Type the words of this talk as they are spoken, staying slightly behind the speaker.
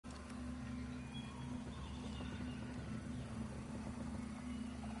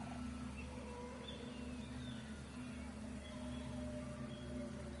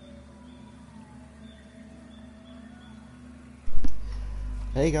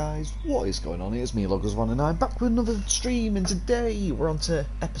Hey guys, what is going on? It's me, Loggers1, and I'm back with another stream, and today we're on to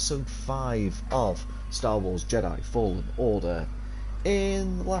episode 5 of Star Wars Jedi Fallen Order.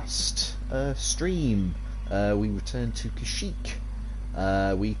 In the last stream, we returned to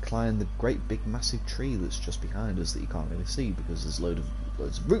Kashyyyk. We climbed the great big massive tree that's just behind us that you can't really see because there's loads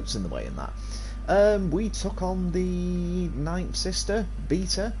of roots in the way in that. We took on the Ninth Sister,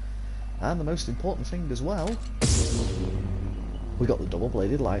 Beta, and the most important thing as well, we got the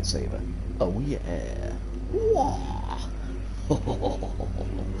double-bladed lightsaber. Oh yeah! Wah!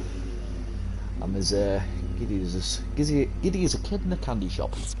 I'm as giddy as a kid in a candy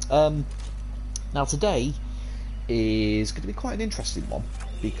shop. Now today is going to be quite an interesting one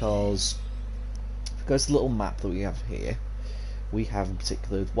because if it goes to the little map that we have here, we have in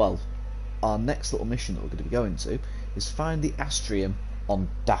particular, well, our next little mission that we're going to be going to is find the Astrium on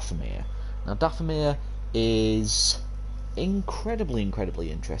Dathomir. Now Dathomir is incredibly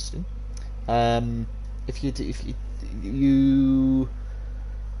interesting. If you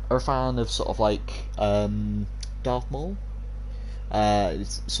are a fan of sort of like Darth Maul,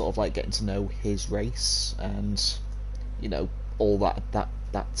 it's sort of like getting to know his race and you know all that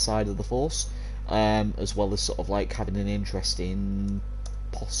side of the Force, as well as sort of like having an interest in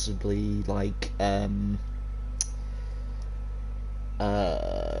possibly like come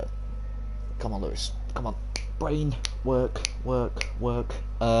on, Lewis, come on. Brain, work.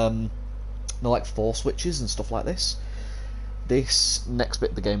 No, like Force switches and stuff like this. This next bit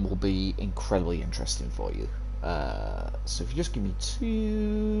of the game will be incredibly interesting for you. So if you just give me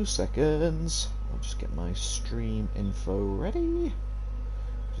 2 seconds, I'll just get my stream info ready.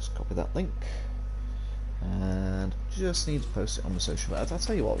 Just copy that link, and just need to post it on the social media. I'll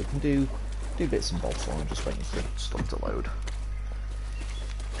tell you what, we can do bits and bobs while I'm just waiting for stuff to load.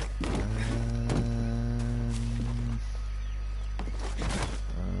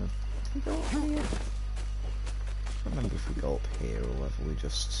 We go up here? I can't remember if we go up here or whether we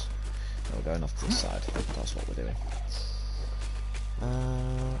just... No, we're going off to the side. That's what we're doing. Right.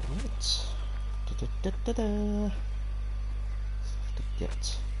 Have to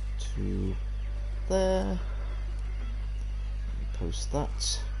get to there. Post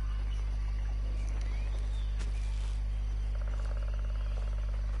that.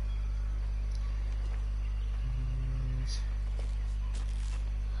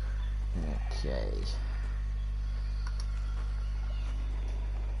 Okay.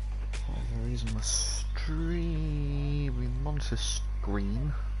 For whatever reason, my monitor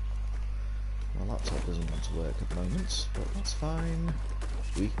screen, my laptop doesn't want to work at the moment, but that's fine.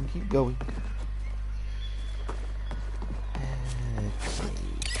 We can keep going. Okay.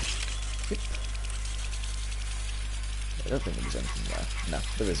 Yep. I don't think there's anything there. No,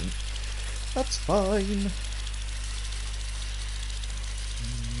 there isn't. That's fine.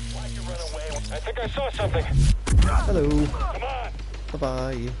 Why'd you run away? I think I saw something. Hello. Come on.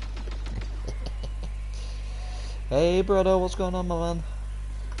 Bye-bye. Hey, brother, what's going on, my man?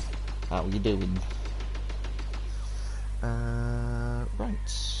 How you doing? Right.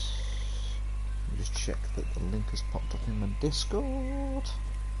 Let me just check that the link has popped up in my Discord.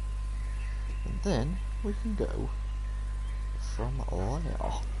 And then we can go from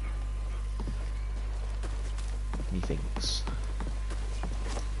Lair. Methinks.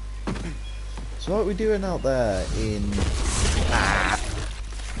 So what are we doing out there in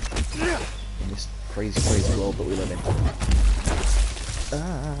this crazy world that we live in?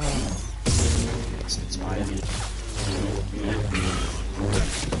 It's fire.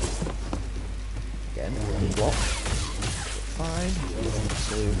 Again, block. Fine.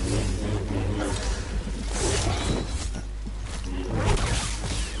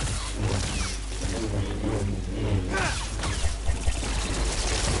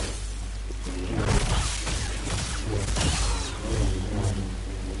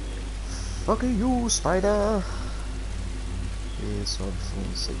 Fuck you, spider! Yeah, so I'm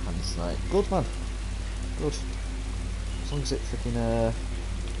falling asleep on this night. Good, man. Good. As long as it freaking,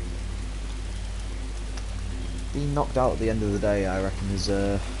 being knocked out at the end of the day, I reckon is,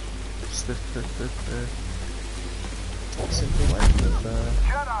 just a simple way of,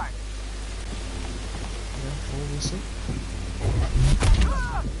 Jedi. yeah, falling asleep.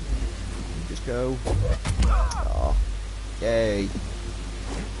 Just go. Oh, yay.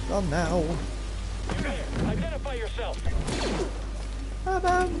 Gone now. Identify yourself. How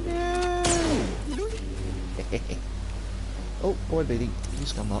about you? Oh, boy, baby, you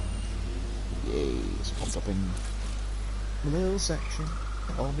scum that. Yay, it's popped up in the little section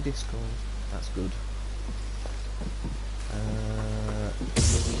on my Discord. That's good.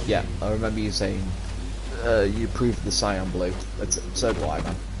 Yeah, I remember you saying You approve the cyan blue. So do I,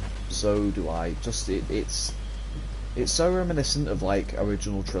 man. So do I. Just it's so reminiscent of like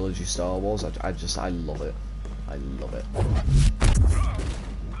original trilogy Star Wars. I love it. I love it.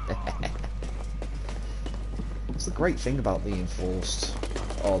 It's the great thing about the enforced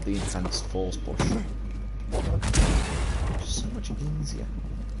or the enhanced force push. It's so much easier.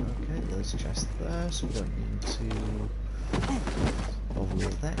 Okay, there's a chest there, so we don't need to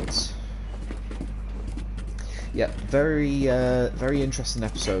overrule that. Yeah, very interesting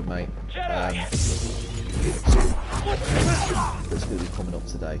episode, mate. That's going to be coming up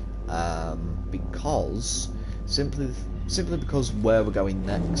today, because simply because where we're going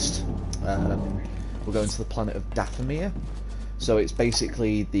next, we're going to the planet of Dathomir. So it's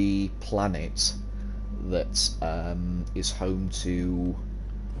basically the planet that is home to.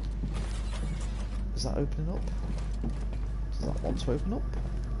 Is that opening up? Does that want to open up?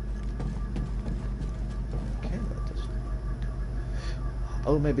 Okay, that does.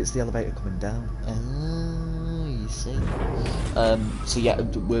 Oh, maybe it's the elevator coming down. Oh, you see. So yeah,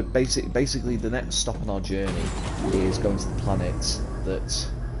 we're basically the next stop on our journey is going to the planet that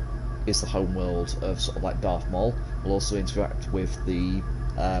is the home world of sort of like Darth Maul. We'll also interact with the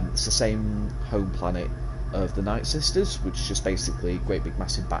it's the same home planet of the Night Sisters, which is just basically a great big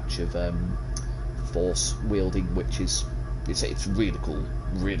massive batch of force wielding witches. It's really cool,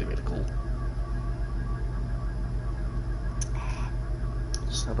 really cool.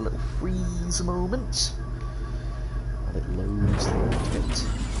 Just have a little freeze moment while it loads the bit.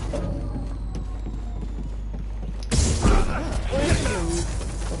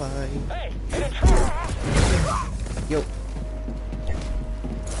 Bye bye. Hey, Yo.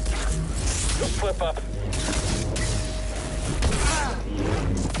 don't flip up.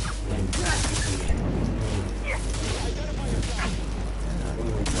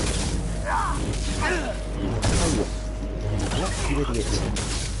 What, you idiot.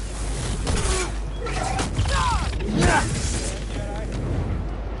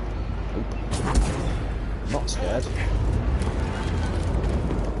 Nope. Not scared.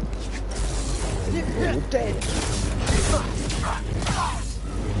 You're dead.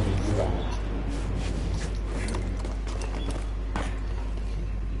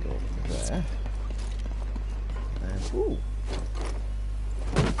 Go up there. And, ooh.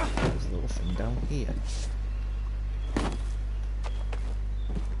 There's a little thing down here.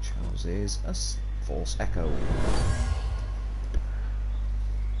 Which houses a force echo.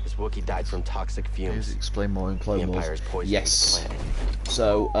 This Wookiee died from toxic fumes. Please explain more in Clone The Wars. Empire's poisoning Yes. the planet.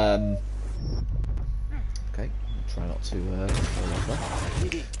 So, okay, try not to fall off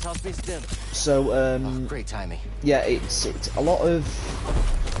BD, toss me stim. that. So, Great timing. yeah, it's a lot of,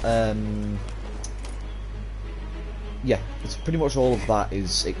 yeah, it's pretty much all of that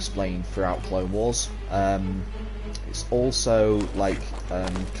is explained throughout Clone Wars. It's also like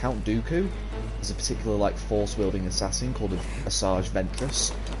Count Dooku is a particular like force-wielding assassin called Asajj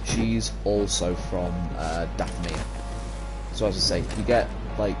Ventress. She's also from Dathomir. So as I say, you get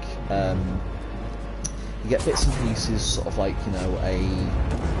like you get bits and pieces, sort of like, you know, a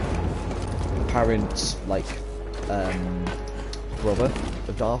apparent like brother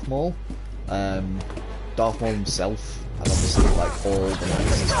of Darth Maul, Darth Maul himself, and obviously like all the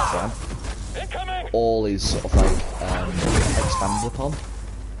Night clan. Incoming! All is sort of like expanded upon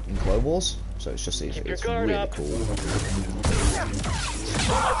in Clone Wars, so it's just it's really up. cool.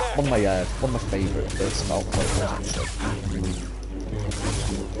 One of my favourite bits about Clone Wars actually.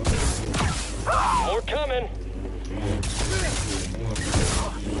 More coming!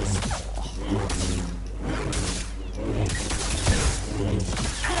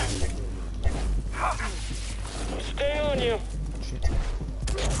 Stay on you! Shit.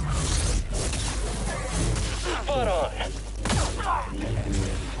 Spot on!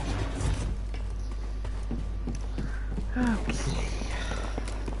 Okay.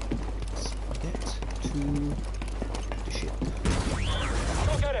 Let's get to the ship.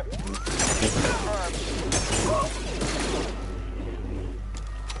 Go get him!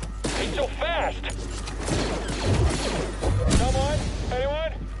 He's so fast! Someone?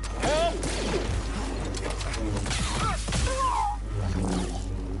 Anyone? Help!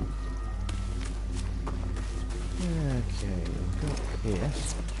 Okay, we've got here.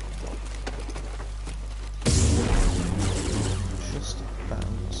 Just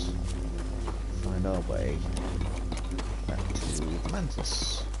about find our way back to the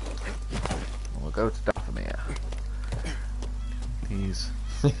Mantis. And we'll go to Dathomir. He's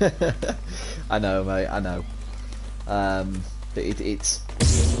I know, mate, I know. But it's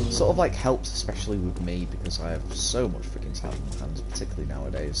sort of like helps, especially with me, because I have so much freaking time on my hands, particularly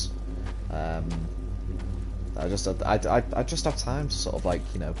nowadays. I just have time to sort of like,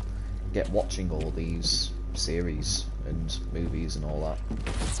 you know, get watching all these series and movies and all that.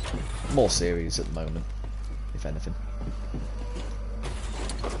 More series at the moment, if anything.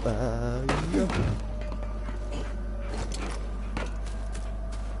 Yeah.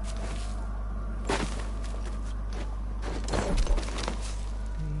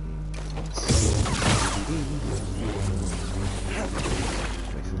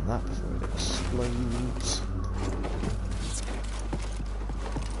 Away from that before it explodes.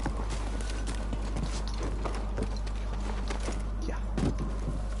 Yeah.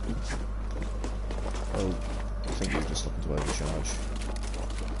 Oh, I think we're just looking to overcharge.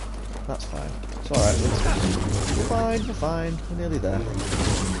 That's fine. It's alright, we're fine, we're nearly there.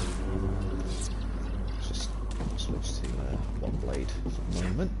 Let's just switch to one blade for the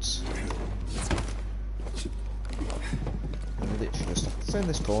moment. We literally just have to turn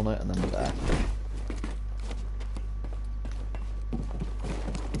this corner and then we're there.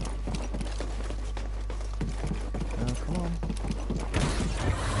 Oh, come on.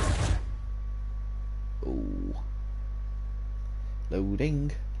 Ooh.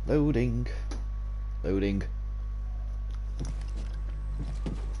 Loading. Loading. Loading.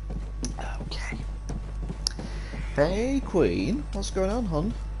 Okay. Hey, Queen. What's going on,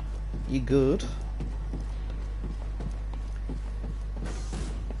 hon? You good?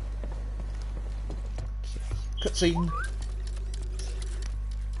 Okay. Cutscene.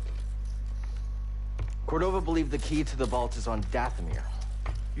 Cordova believed the key to the vault is on Dathomir.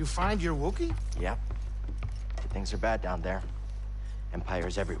 You find your Wookiee? Yep. Things are bad down there.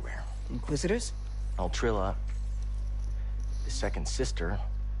 Empires everywhere. Inquisitors? Altrilla, the second sister,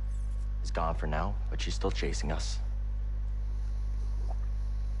 is gone for now, but she's still chasing us.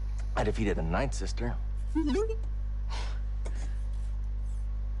 I defeated the ninth sister.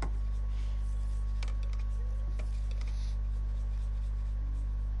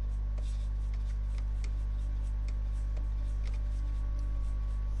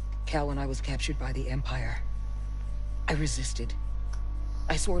 Cal, when I was captured by the Empire, I resisted.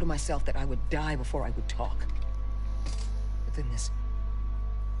 I swore to myself that I would die before I would talk. But then this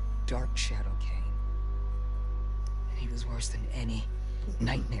dark shadow came. And he was worse than any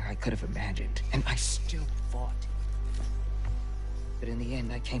nightmare I could have imagined. And I still fought. But in the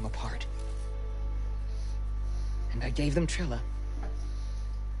end, I came apart. And I gave them Trilla.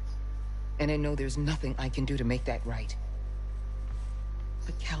 And I know there's nothing I can do to make that right.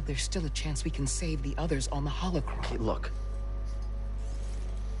 But Cal, there's still a chance we can save the others on the holocron. Hey, look.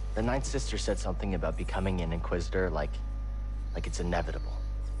 The ninth sister said something about becoming an Inquisitor like it's inevitable.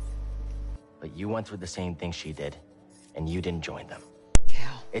 But you went through the same thing she did, and you didn't join them.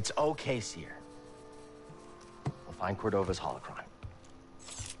 Cal. It's okay, Seer. We'll find Cordova's holocron.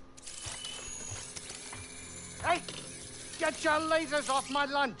 Hey! Get your lasers off my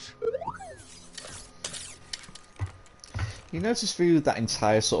lunch! You notice through that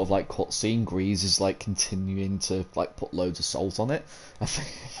entire sort of like cutscene, Grease is like continuing to like put loads of salt on it. I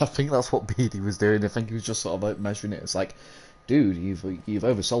think that's what Beatty was doing. I think he was just sort of like measuring it. It's like, dude, you've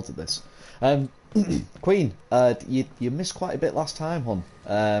oversalted this. Queen, you missed quite a bit last time, hon.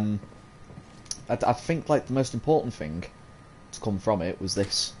 I think like the most important thing to come from it was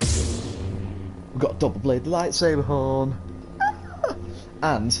this. We've got a double-bladed lightsaber, hon,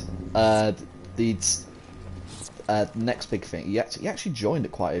 and the next big thing. He actually joined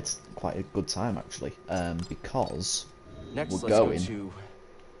at quite a good time actually, because Next, we're let's going go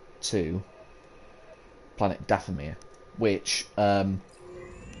to planet Dathomir, which I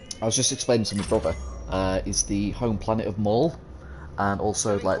was just explaining to my brother, is the home planet of Maul, and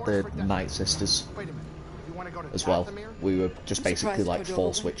also like the Night Sisters Wait a minute. You want to go to as well. Dathomir? We were just I'm basically surprised like Cordova four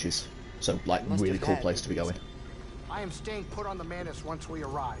went. switches, so like Must really have cool had place a to be going. I am staying put on the Mantis once we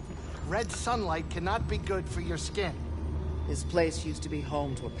arrive. Red sunlight cannot be good for your skin. This place used to be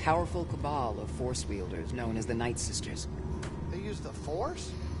home to a powerful cabal of Force wielders known as the Night Sisters. They use the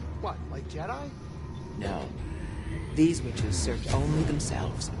Force? What, like Jedi? No. These witches served only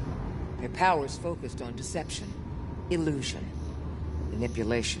themselves. Their powers focused on deception, illusion,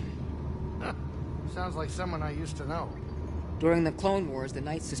 manipulation. Sounds like someone I used to know. During the Clone Wars, the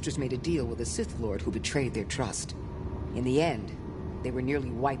Night Sisters made a deal with a Sith Lord who betrayed their trust. In the end, they were nearly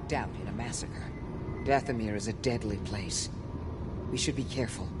wiped out in a massacre. Dathomir is a deadly place. We should be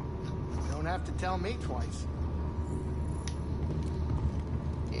careful. Don't have to tell me twice.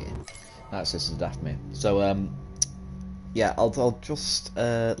 Yeah, that's this is Dathomir. So yeah, I'll just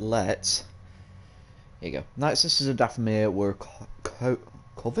let. Here you go. Night Sisters of Dathomir were a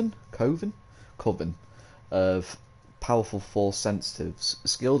coven of powerful Force sensitives,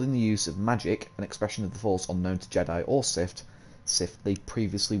 skilled in the use of magic, an expression of the Force unknown to Jedi or Sith. They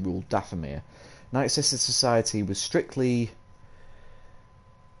previously ruled Dathomir. Night Sister Society was strictly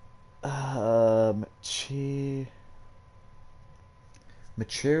matriarchal.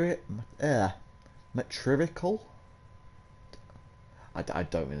 I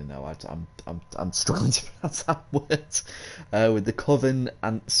don't really know. I'm struggling to pronounce that word. With the Coven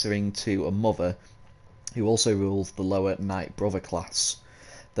answering to a mother, who also ruled the lower Knight Brother class.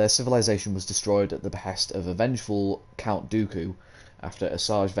 Their civilization was destroyed at the behest of a vengeful Count Dooku after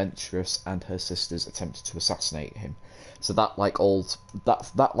Asajj Ventress and her sisters attempted to assassinate him. So that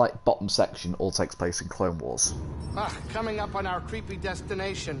bottom section all takes place in Clone Wars. Coming up on our creepy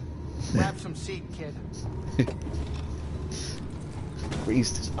destination. Grab some seat, kid.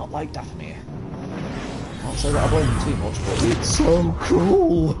 Grease does not like Dathomir. Not say that I blame him too much, but it's so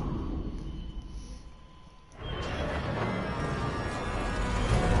cool.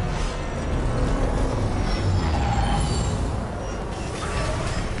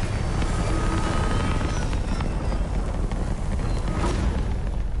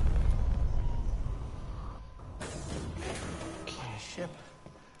 Ship.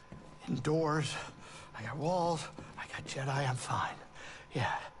 Indoors. I got walls. I got Jedi. I'm fine.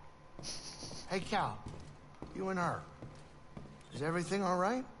 Yeah. Hey, Cal. You and her. Is everything all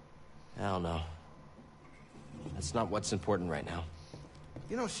right? Hell no. That's not what's important right now.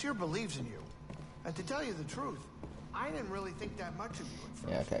 You know, Seer believes in you. And to tell you the truth, I didn't really think that much of you at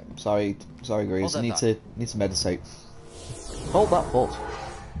first. Yeah, okay. Sorry, Grease. Hold Need that to meditate. Hold that thought.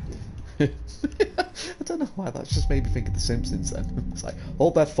 I don't know why that's just made me think of The Simpsons then. It's like,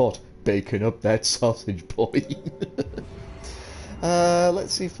 hold that thought, bacon up that sausage, boy.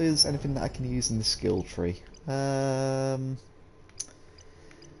 Let's see if there's anything that I can use in the skill tree. Let's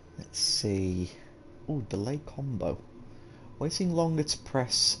see. Ooh, delay combo. Waiting longer to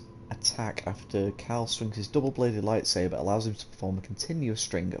press attack after Cal swings his double-bladed lightsaber allows him to perform a continuous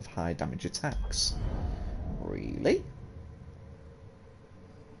string of high damage attacks. Really?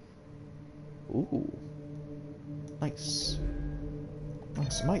 Ooh. Nice.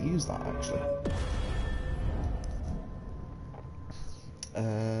 Nice, I might use that actually.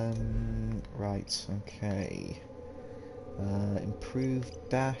 Right, okay. Improved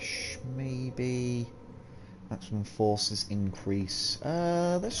dash, maybe. Maximum forces increase.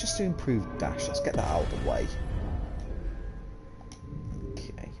 Let's just do improved dash. Let's get that out of the way.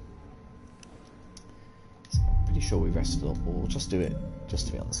 Okay. I'm pretty sure we rested up, but we'll just do it just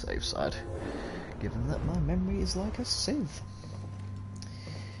to be on the safe side. Given that my memory is like a sieve.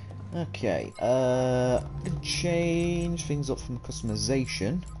 Okay, I'm going to change things up from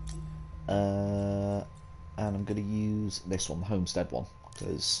customization. And I'm going to use this one, the Homestead one,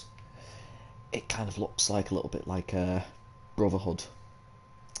 because it kind of looks like a little bit like a Brotherhood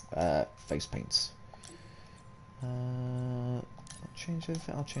face paints. I'll change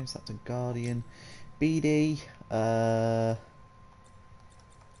anything, I'll change that to Guardian. BD, let's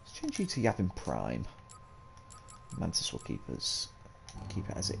change you to Yavin Prime. Mantis will keep it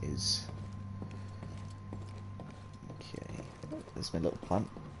as it is. Okay, there's my little plant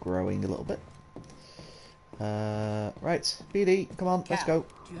growing a little bit. Right, BD, come on, let's go.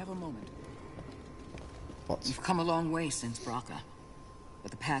 Do you have a moment? What? You've come a long way since Braca,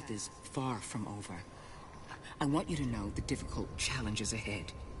 but the path is far from over. I want you to know the difficult challenges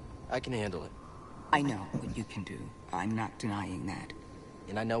ahead. I can handle it. I know what you can do. I'm not denying that.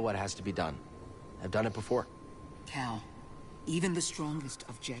 And I know what has to be done. I've done it before. Cal, even the strongest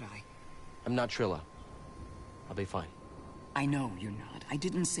of Jedi. I'm not Trilla. I'll be fine. I know you're not. I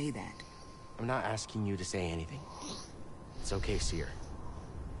didn't say that. I'm not asking you to say anything. It's okay, Seer.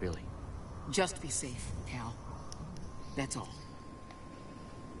 Really. Just be safe, Cal. That's all.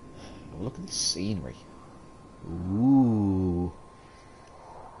 Oh, look at the scenery. Ooh.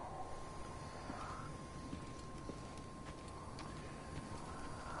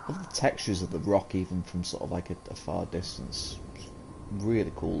 Look at the textures of the rock, even from sort of like a far distance.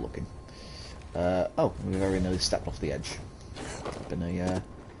 Really cool looking. Oh, we very nearly stepped off the edge. That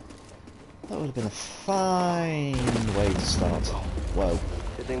would have been a fine way to start. Whoa.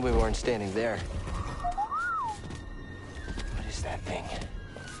 Good thing we weren't standing there. What is that thing?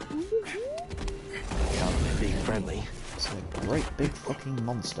 Come, being friendly. It's a great big fucking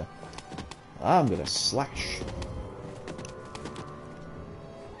monster. I'm gonna slash.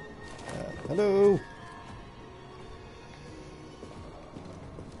 Hello.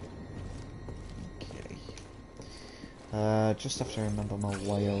 Okay. Just have to remember my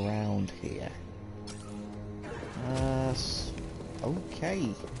way around here.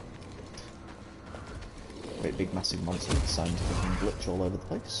 Okay. Great big massive monster with scientific and glitch all over the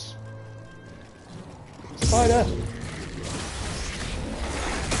place. Spider!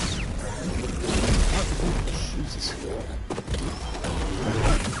 Jesus.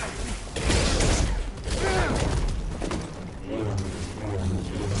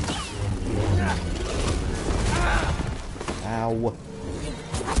 Ow.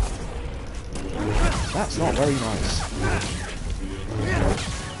 That's not very nice.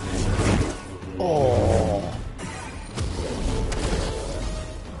 Oh.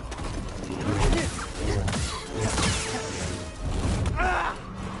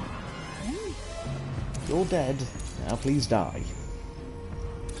 You're dead. Now please die.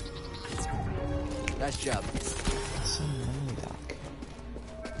 Nice job.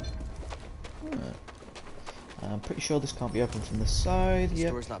 I'm pretty sure this can't be opened from this side. The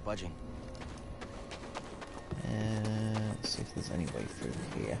Yep. door's not budging. Let's see if there's any way through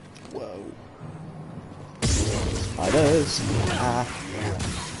here. Whoa. Spiders! Ah.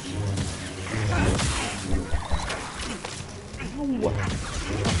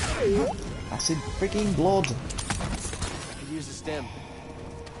 Ow. Acid freaking blood! Could use a stem.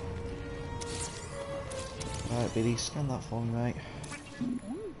 Right, Billy, scan that for me, mate.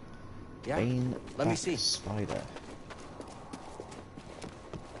 Yeah. Bane Let me back see. Spider.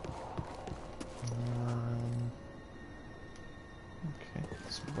 Okay,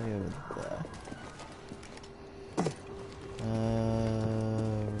 it's way over there.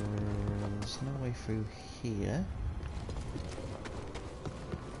 There's no way through here.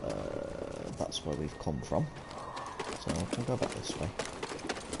 That's where we've come from. So we'll go back this way.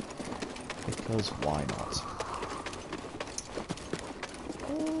 Because why not?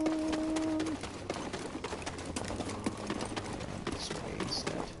 This way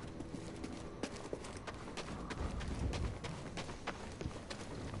instead.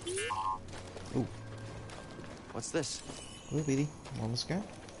 Ooh. What's this? Hello, Beady. On the scout.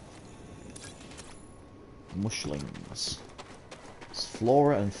 Mushlings. It's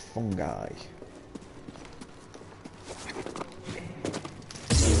flora and fungi.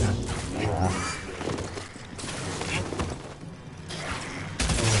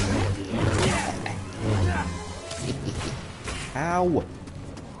 Ow!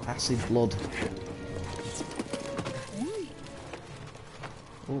 Acid blood.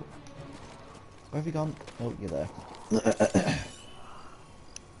 Oh. Where have you gone? Oh, you're there.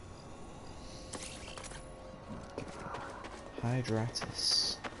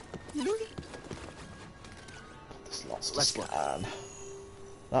 Hydratus. There's lots to scan.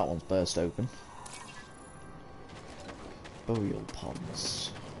 That one's burst open. Burial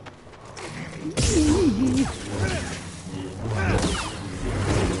ponds.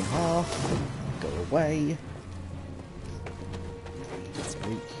 Half. Go away.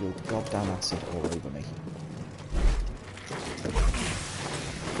 Leak your goddamn acid all over me.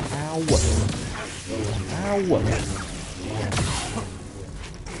 Ow! Ow!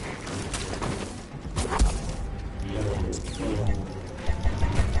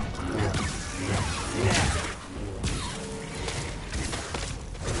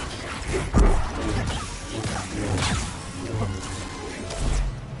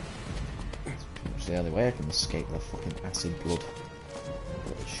 It's the only way I can escape the fucking acid blood.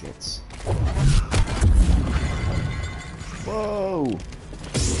 Little shits. Whoa!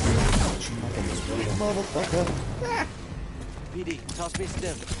 Motherfucker! Ah! PD, toss me a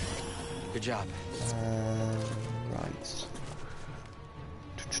stem. Good job. Right.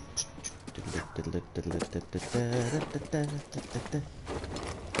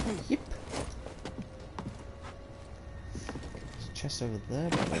 Yep. There's a chest over there,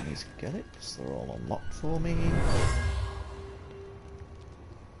 but I don't need to get it because they're all unlocked for me.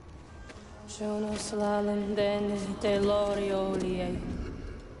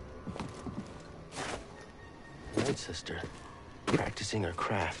 Old sister, practicing her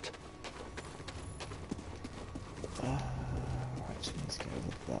craft. Right, so let's go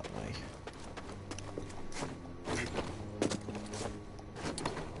over that way.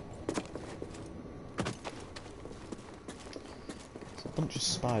 There's a bunch of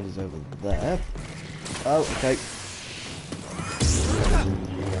spiders over there. Oh, okay.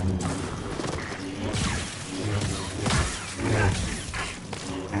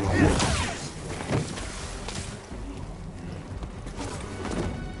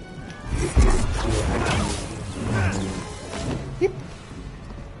 Yep.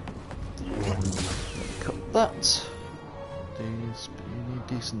 Cut that. You need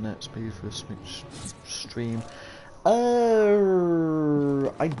decent net speed for a stream. I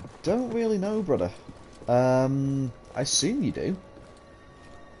don't really know, brother. I assume you do,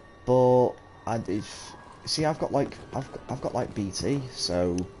 but see, I've got like BT,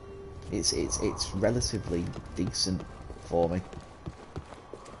 so it's relatively decent for me.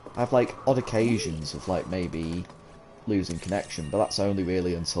 I have like odd occasions of like maybe losing connection, but that's only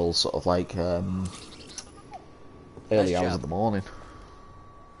really until sort of like early hours of the morning.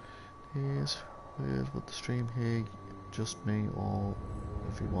 Here's with the stream here, just me or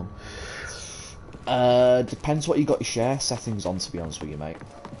everyone. Depends what you got your share settings on, to be honest with you, mate.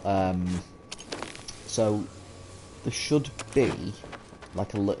 So there should be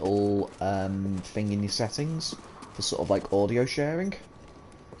like a little thing in your settings for sort of like audio sharing.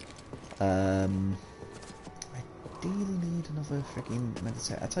 I ideally need another freaking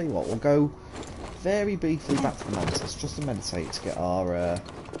meditate. I tell you what, we'll go very briefly back to the mantis just to meditate to get our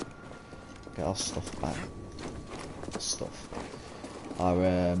stuff back.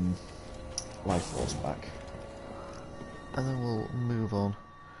 Our life force back, and then we'll move on.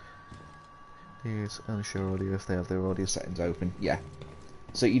 Here's and show audio if they have their audio settings open. Yeah.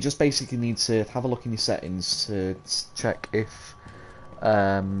 So you just basically need to have a look in your settings to check if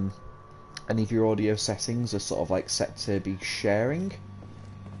any of your audio settings are sort of like set to be sharing,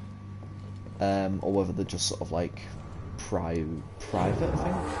 or whether they're just sort of like private. I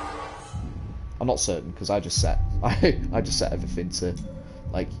think. I'm not certain because I just set everything to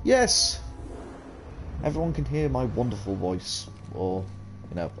like, yes, everyone can hear my wonderful voice, or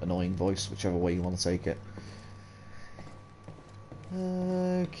you know, annoying voice, whichever way you want to take it.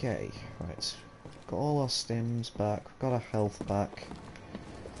 Okay, right. Got all our stims back, we've got our health back.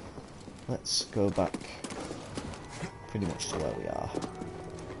 Let's go back pretty much to where we are.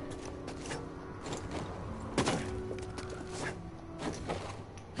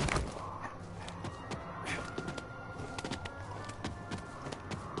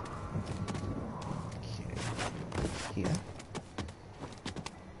 Okay, here.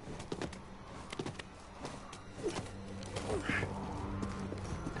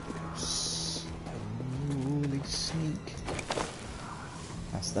 Slowly sneak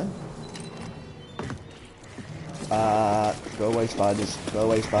past them. Go away, spiders. Go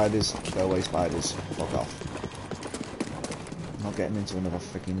away, spiders. Go away, spiders. Fuck off. I'm not getting into another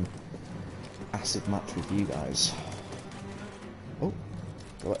freaking acid match with you guys. Oh,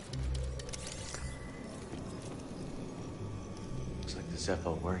 go away. Looks like the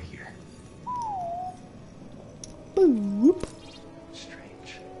Zepho were here. Boop.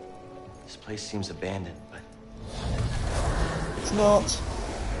 Strange. This place seems abandoned, but It's not.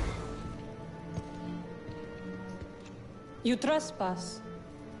 You trespass,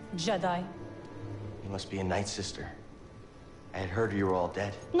 Jedi. you must be a Night Sister. I had heard you were all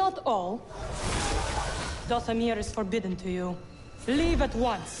dead. Not all. Dothamir is forbidden to you. Leave at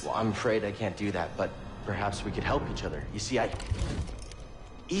once. Well, I'm afraid I can't do that, but perhaps we could help each other. You see,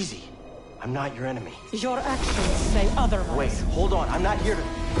 Easy. I'm not your enemy. Your actions say otherwise. Wait, hold on. I'm not here to...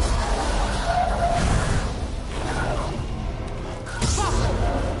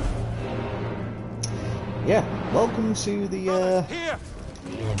 Yeah, welcome to the Here!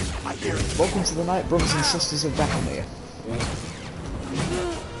 welcome to the night, brothers and sisters of Dathomir.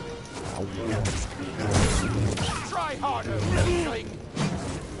 Try harder, weakling!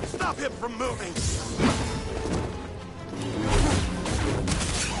 Stop him from moving!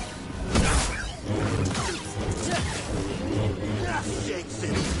 Shakes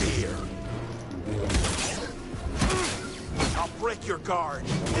in fear. I'll break your guard,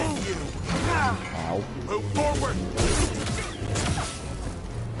 and you. Ow. Move forward!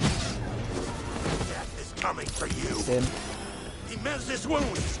 Death is coming for you. Him. He mends his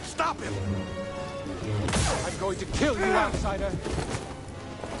wounds. Stop him! I'm going to kill you, outsider!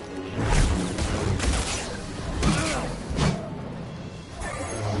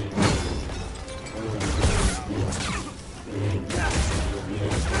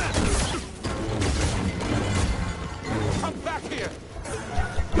 Come back here!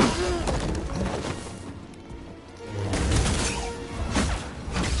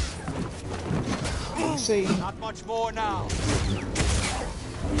 See. Not much more now.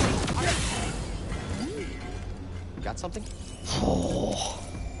 Got something? Oh,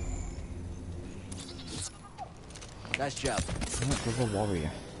 Nice job. that was a warrior.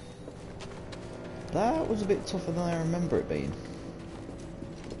 That was a bit tougher than I remember it being.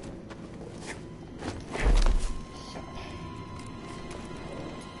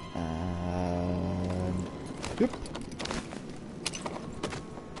 And... Yep.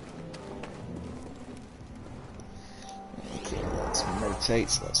 Okay, let's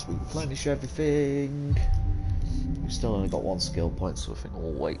meditate, let's replenish everything. We've still only got one skill point, so I think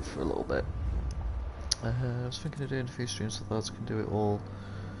we'll wait for a little bit. I was thinking of doing a few streams so that I can do it all.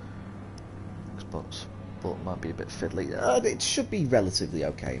 Xbox but it might be a bit fiddly. It should be relatively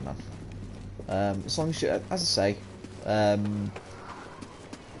okay, man. As long as you, as I say,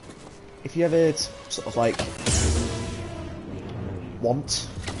 if you ever sort of like want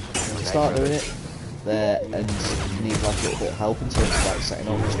to start doing it there and you need like a little bit of help in terms of like setting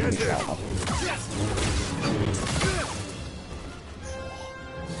up, just give me a shout, man.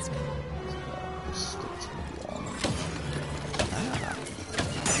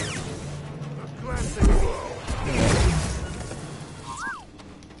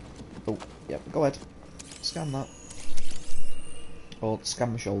 Oh, yep, go ahead. Scan that. Or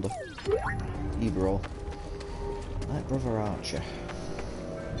scan my shoulder. Either or. Right, Brother Archer.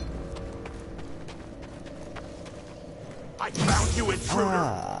 I found you, intruder!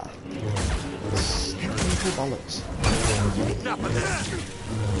 Ah! Sneaky bollocks. Enough of this!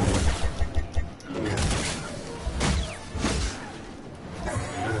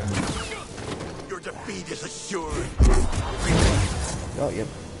 Your defeat is assured! Got you.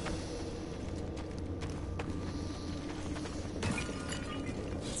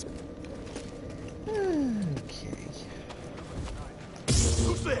 Okay.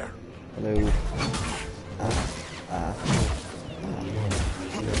 Who's there? Hello.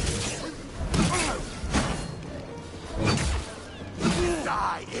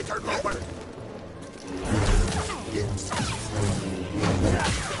 Die, interloper!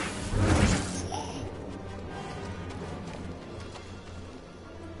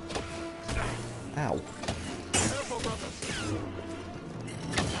 Ow.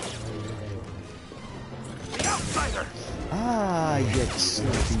 The outsider! Ah, you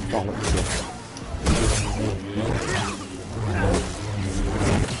sneaky bollocks.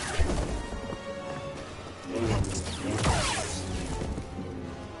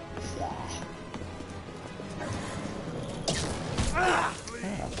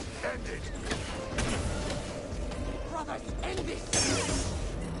 End it! Brothers, end this!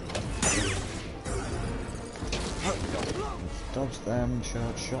 Dodge them,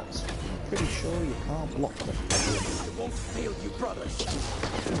 charge shots. Pretty sure you can't block them. I won't fail you, brothers!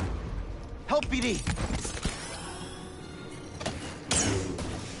 Help, BD!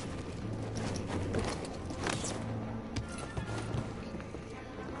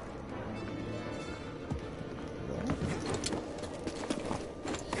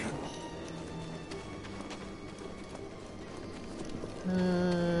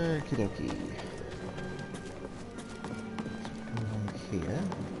 Okie dokie. Along here.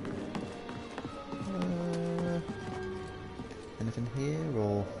 Anything here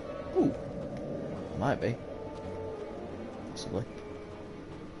or? Ooh, might be. Possibly.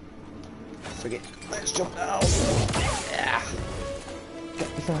 Forget. Let's jump down. Yeah. Get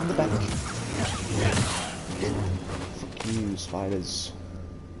me from the back. Fuck you, spiders.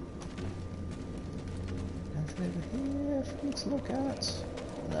 Anything over here for me to look at?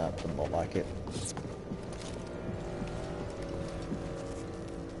 No, doesn't look like it.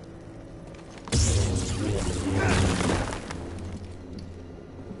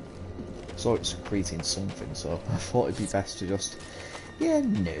 So it's secreting something, so I thought it'd be best to just... Yeah,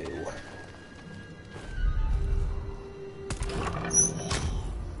 no.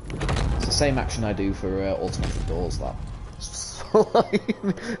 It's the same action I do for automatic doors, that.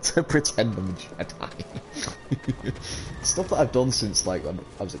 To pretend I'm a Jedi. Stuff that I've done since, like, when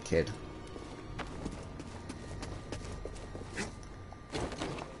I was a kid.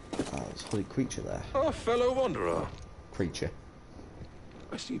 Oh, there's a hooded creature there. Oh, fellow wanderer. Creature.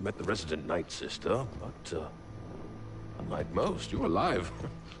 I see you met the resident Night Sister, but, unlike most, you're alive.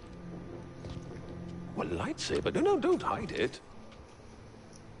 What lightsaber? No, don't hide it.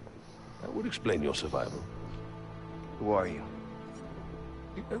 That would explain your survival. Who are you?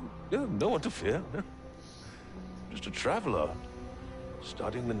 No one to fear. Just a traveler,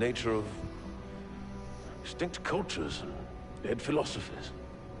 studying the nature of extinct cultures and dead philosophies.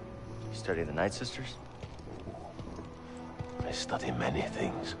 You study the Night Sisters? I study many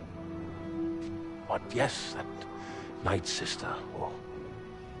things. But yes, that Night Sister, well,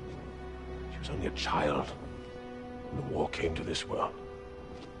 she was only a child when the war came to this world.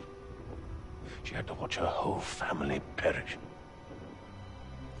 She had to watch her whole family perish.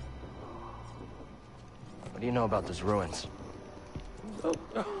 What do you know about those ruins? Oh,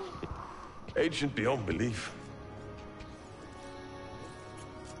 ancient beyond belief.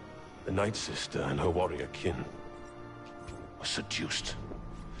 The Night Sister and her warrior kin were seduced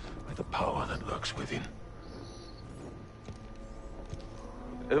by the power that lurks within.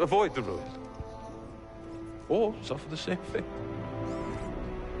 Avoid the ruins, or suffer the same fate.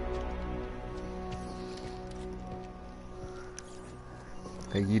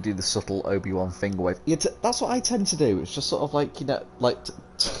 You do the subtle Obi-Wan finger wave. That's what I tend to do. It's just sort of like, you know, like...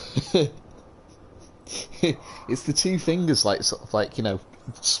 it's the two fingers, like, sort of like, you know,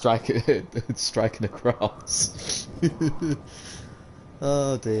 striking across.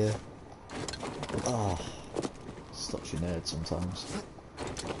 Oh, dear. Oh, such a nerd sometimes.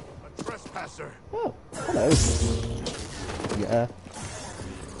 A trespasser. Oh, hello. Yeah.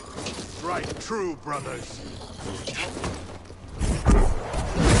 Right, true, brothers.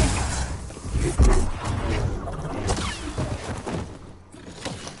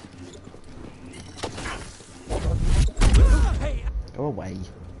 Go away.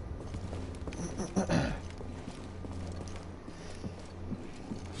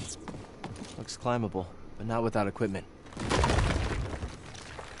 Looks climbable, but not without equipment.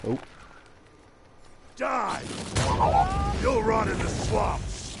 Oh. Die! You'll rot in the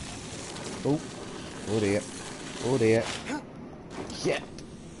swamps. Oh. Oh dear. Oh dear. Yeah.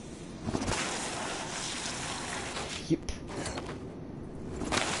 Yep.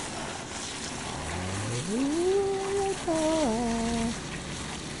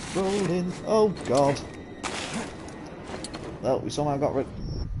 Rolling. Oh god. Well, we somehow got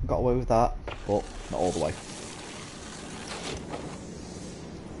away with that, but not all the way.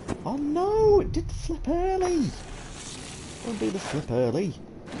 Oh no! It did the flip early. Don't do the flip early.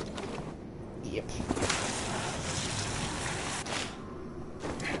 Yep.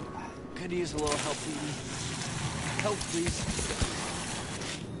 Could use a little help, Edie. Help, please.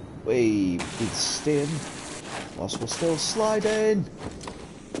 We did stin whilst we're still sliding.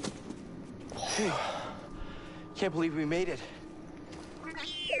 Hey, can't believe we made it.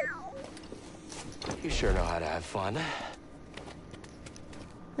 You sure know how to have fun.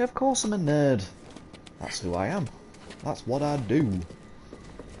 Yeah, of course I'm a nerd. That's who I am. That's what I do.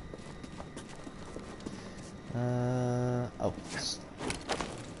 Oh, just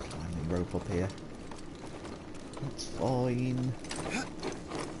climb the rope up here. That's fine.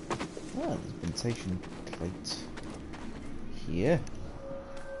 Oh, there's a ventilation plate here.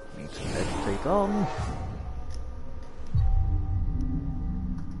 Need to meditate on.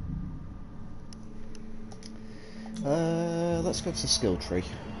 Let's go to the skill tree.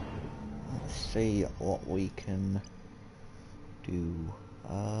 Let's see what we can do.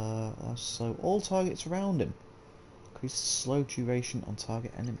 So all targets around him. Increase slow duration on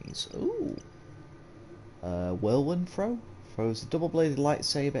target enemies. Ooh. Whirlwind throw. Throws a double-bladed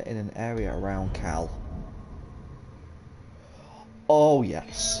lightsaber in an area around Cal. Oh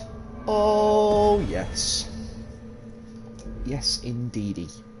yes. Oh yes. Yes indeedy.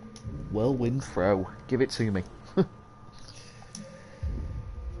 Whirlwind throw. Give it to me.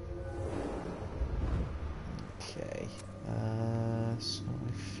 Okay. So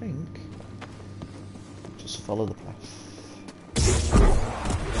I think just follow the path.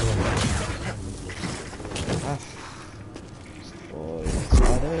 Boy,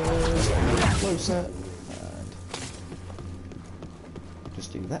 spiders, closer, and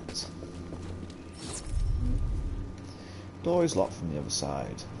just do that. Door is locked from the other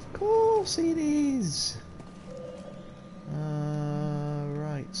side. Of course it is.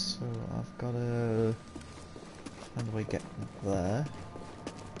 Right, so I've got to find a way to get there.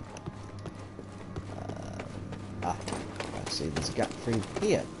 I see there's a gap through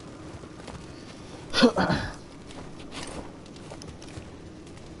here.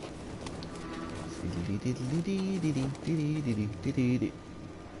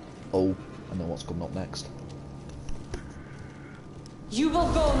 Oh, I know what's coming up next. You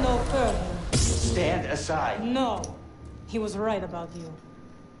will go no further. Stand aside. No. He was right about you.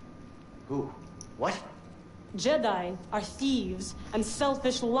 Who? What? Jedi are thieves and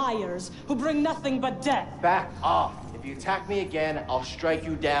selfish liars who bring nothing but death. Back off. If you attack me again, I'll strike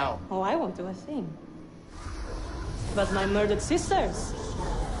you down. Oh, I won't do a thing. But my murdered sisters.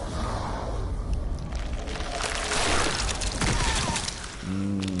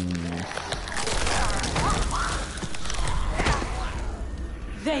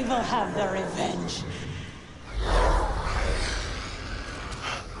 They will have their revenge.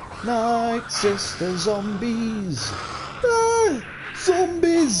 Night Sister zombies! Ah,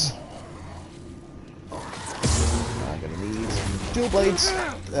 zombies! I'm gonna need some dual blades.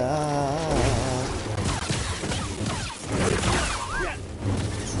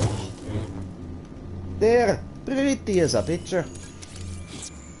 There! Pretty as a picture.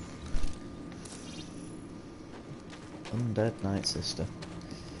 Undead Night Sister.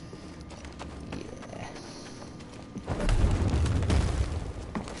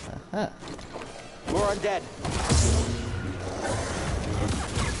 Huh. More undead.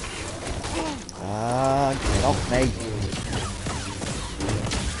 Get off me.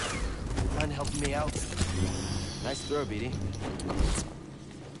 Nice throw, BD.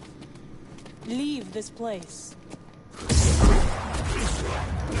 Leave this place.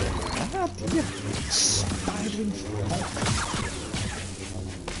 Ah, you spidering fuck.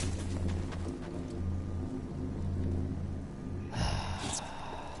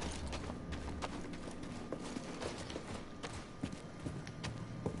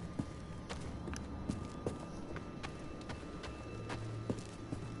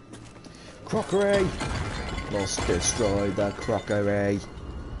 Crockery! Must destroy the crockery.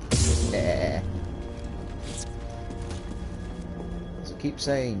 Yeah. As I keep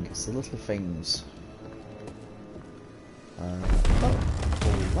saying, it's the little things. Pull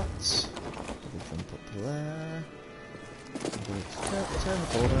that. We'll jump up there. Turn the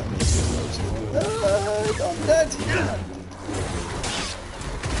corner and I'm dead!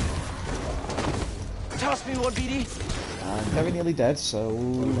 Toss me one, BD. I'm very nearly dead, so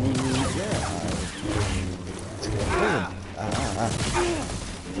yeah.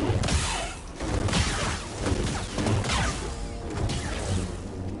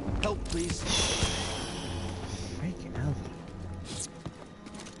 Help, please. Freaking hell.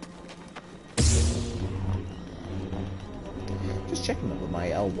 Just checking that my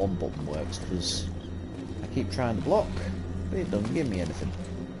L1 button works, because I keep trying to block, but it doesn't give me anything.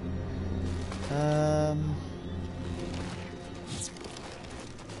 Okay,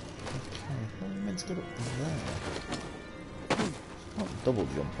 how am I meant to get up there? Not double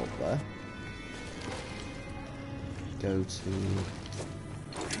jump up there. Go to...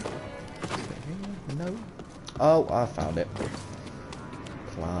 No. Oh, I found it.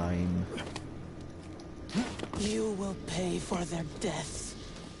 Climb. You will pay for their death.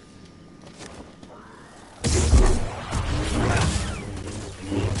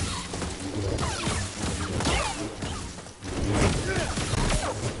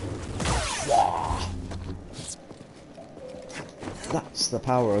 That's the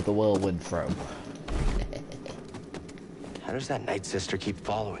power of the whirlwind throw. How does that Night Sister keep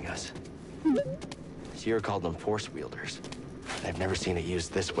following us? Sierra called them force wielders. I've never seen it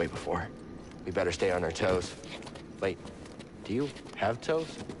used this way before. We better stay on our toes. Wait, do you have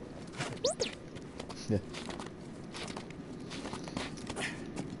toes? Yeah.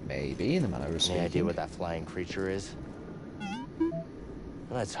 Maybe, in the manner of speaking. Any idea what that flying creature is?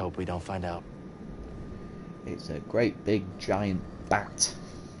 Let's hope we don't find out. It's a great big giant bat.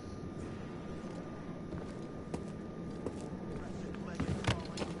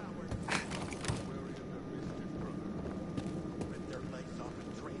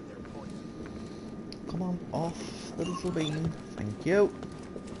 Come on, off the little beam. Thank you.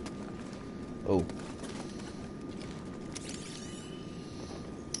 Oh.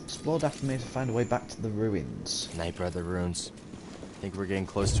 Explored after me to find a way back to the ruins. Night Brother ruins. Think we're getting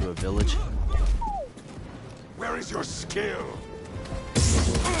close to a village? Where is your skill?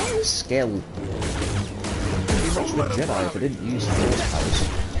 Skill. Pretty much a Jedi if I didn't use force powers.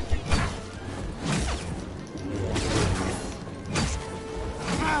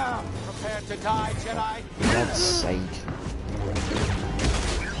 Prepare to die, Jedi. For God's sake.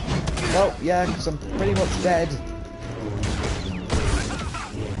 Well, yeah, because I'm pretty much dead.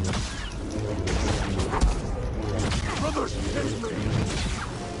 Brothers, hit me!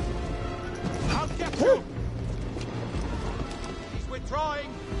 I'll get you. He's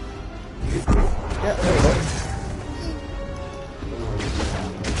withdrawing. Yeah, there we go.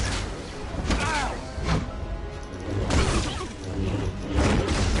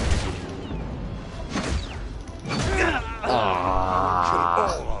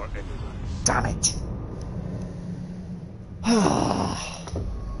 All our enemies. Damn it.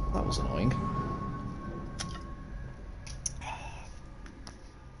 That was annoying.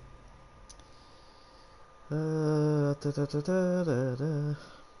 Da.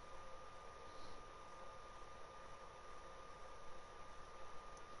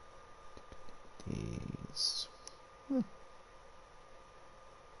 These.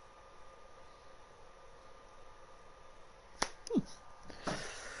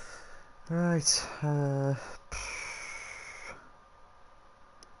 Right. Okay.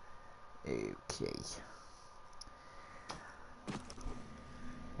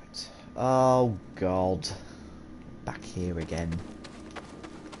 Right. Oh God. Back here again.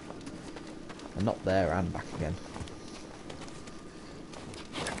 And not there and back again.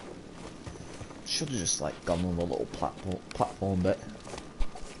 Should have just like gone on the little platform bit.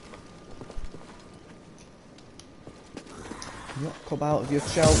 Can you not come out of your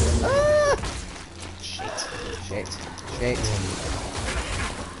shell? Ah! Shit.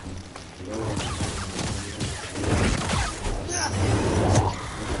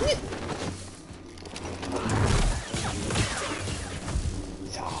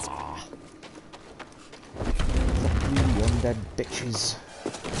 is.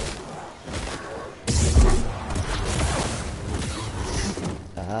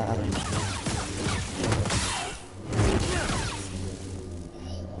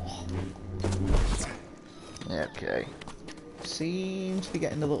 Okay. Seems to be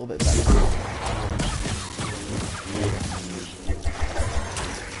getting a little bit better.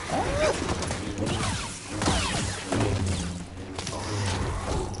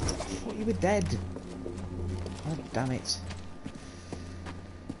 You were dead. Oh, damn it.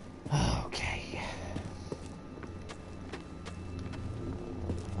 Okay.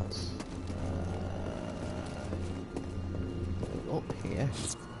 Let's go up here.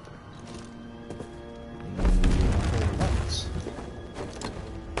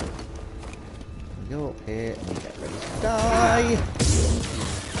 Go up here and get ready to die.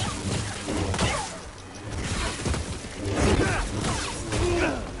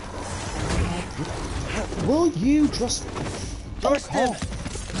 Will you just fuck off?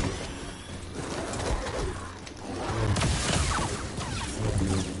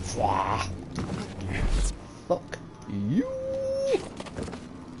 Fuck you.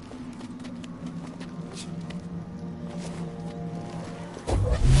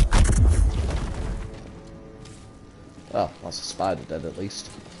 Oh, that's a spider dead at least.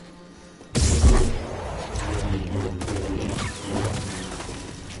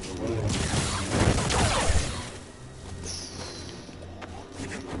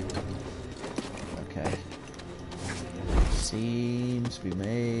 Okay. Seems to be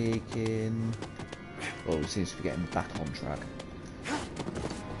making... Oh, it seems to be getting back on track.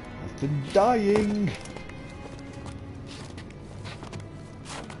 I've been dying!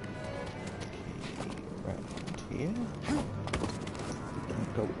 Here.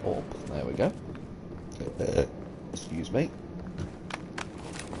 Don't go up. There we go. Excuse me.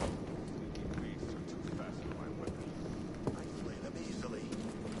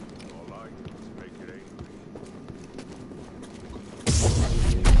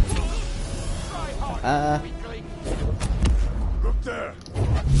 Look there.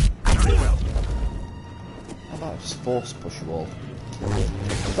 How about I just force push you all?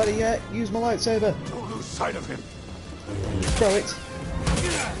 Better yet, use my lightsaber. Don't lose sight of him. Throw it.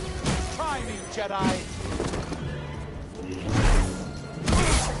 Try me, Jedi!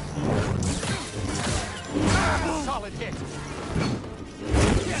 Solid hit!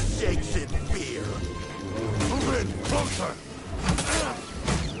 Shakes in fear. Move in, closer.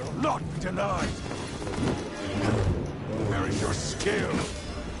 You'll not be denied. Where is your skill?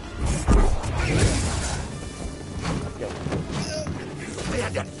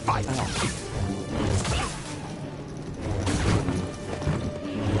 Stand and fight.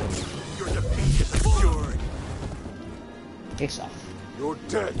 Your defeat is assured. Piss off. Your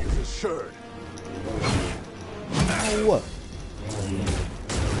death is assured. Ow.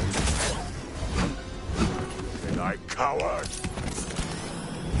 And I coward.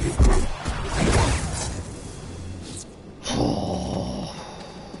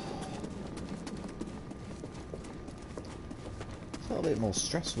 It's a little bit more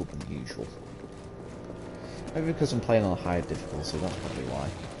stressful than usual. Maybe because I'm playing on a higher difficulty, that's probably why.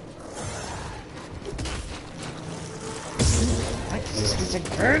 Night Sisters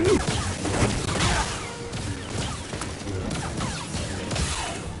again!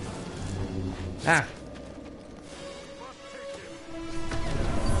 Ah!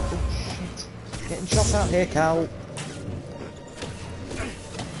 Oh shit. Getting shot out here, Cal.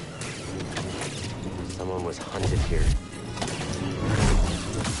 Someone was hunted here.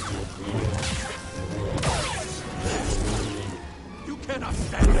 You cannot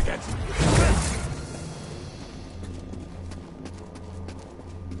stand against me.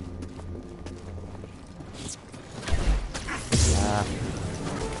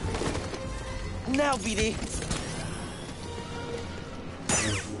 Now, BD.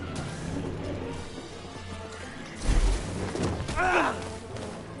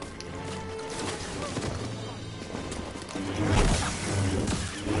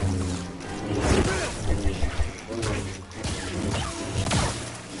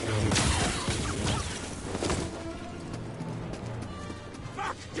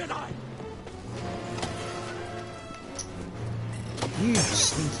 You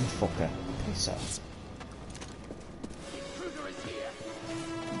sneaky fucker. Piss off.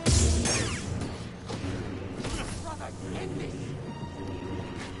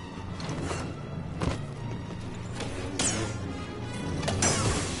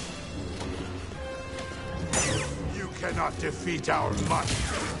 You cannot defeat our might.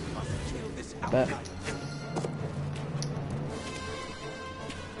 Bet.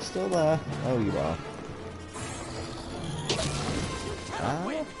 Still there? Oh, you are.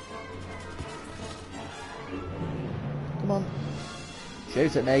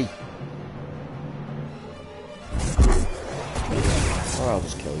 Shoot at me. Or I'll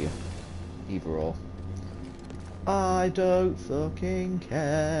just kill you. Either or. I don't fucking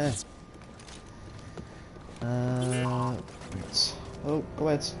care. Right. Oh, go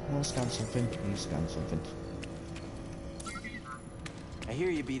ahead. I'll scan something. You scan something. I hear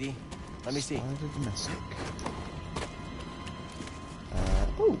you, BD. Let me see. Spider domestic.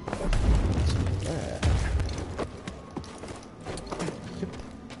 Oh. There. Yep.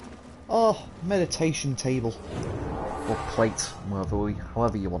 Oh, meditation table. Or plate,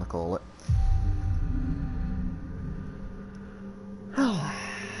 however you want to call it.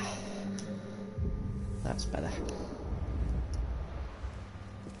 That's better.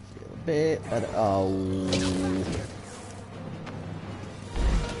 Feel a bit better. Oh.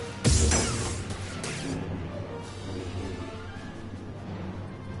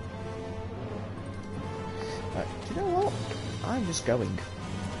 Right, do you know what? I'm just going.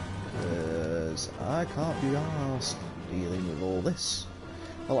 Because I can't be arsed dealing with all this.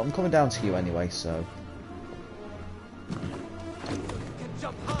 Well, I'm coming down to you anyway, so...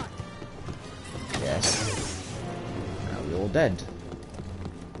 Jump high. Yes. Now you're dead.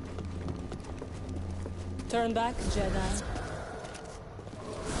 Turn back, Jedi.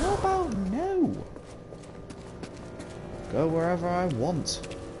 How about no? Go wherever I want.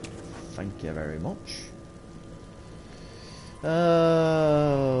 Thank you very much.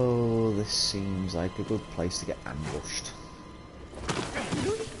 Oh, this seems like a good place to get ambushed.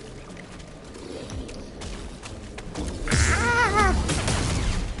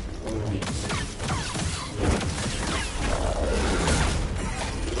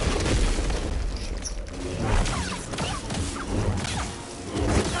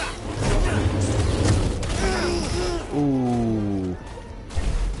 Ooh.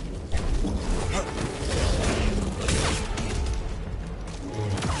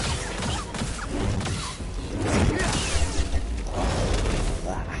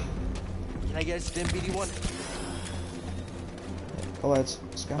 Can I get a stim, BD1? Go ahead,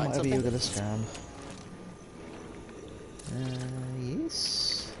 scan Find whatever you're something? gonna scan.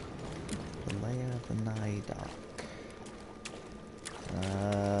 Yes. The layer of the Nidark.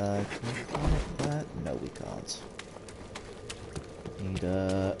 Can we connect that? No, we can't. Need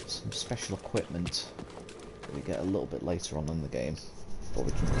some special equipment that we get a little bit later on in the game. But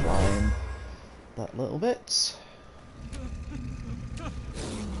we can climb that little bit.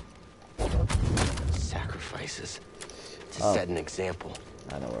 Sacrifices. To Oh. set an example.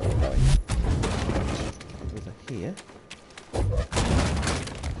 I know where we're going. Over here.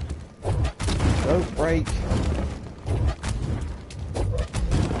 Don't break.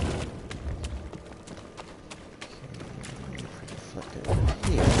 Okay, flick it over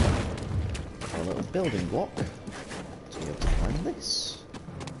here. A little building block to be able to climb this.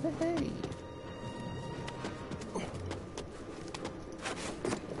 Hey.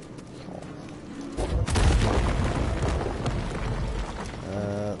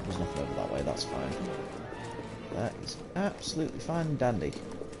 There's nothing over that way, that's fine. That is absolutely fine and dandy.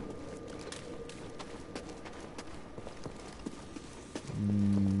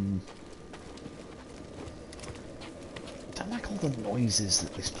 I don't like all the noises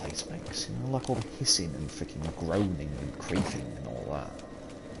that this place makes, you know, like all the hissing and freaking groaning and creaking and all that.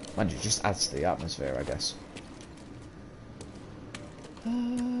 Mind you, it just adds to the atmosphere, I guess.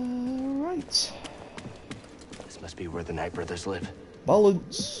 Right. This must be where the Knight brothers live.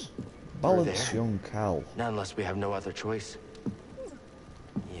 Balance! Balance, there? young Cal. Not unless we have no other choice.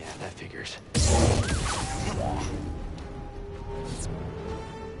 Yeah, that figures.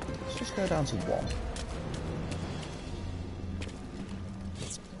 Let's just go down to 1.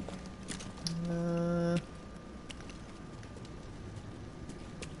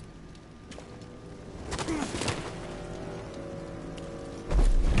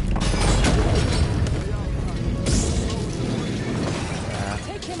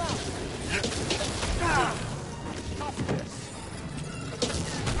 Take him out.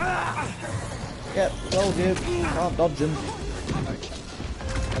 Yep, told you. Can't dodge him.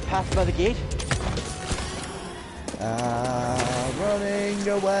 A path by the gate? Running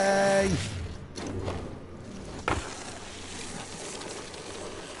away!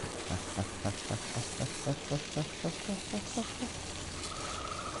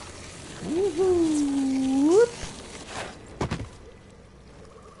 Woohoo!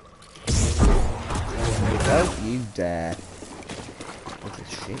 Don't you dare. What the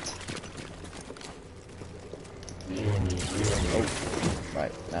shit? Oh,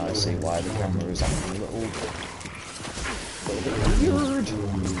 right, now I see why the camera is acting a little bit weird.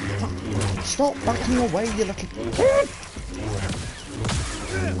 Stop backing away, you little...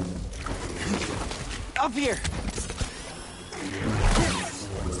 Up here!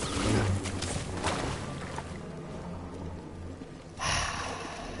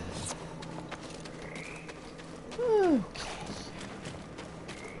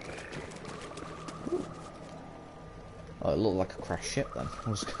 Oh, it looked like a crashed ship then. I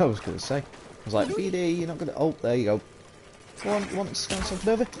was going to say. I was like, BD, you're not going to... Oh, there you go. Go on, you want to scan something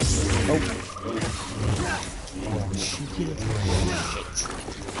over? Oh. Cheeky little shit.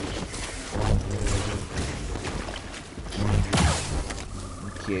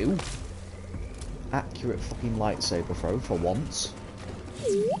 Thank you. Accurate fucking lightsaber throw for once.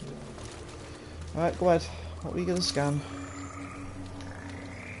 Alright, go ahead. What were you going to scan?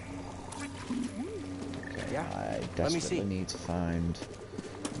 I desperately need to find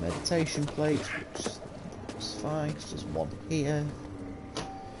a meditation plate, which is fine, because there's one here.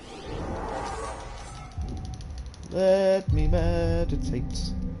 Let me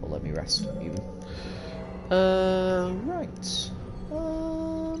meditate. Or let me rest, even. Right.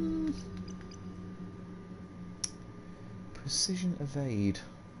 Precision evade.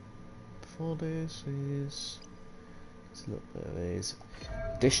 Before this is... It's a little bit of these.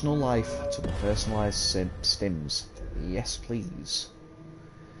 Additional life to personalised stims. Yes, please.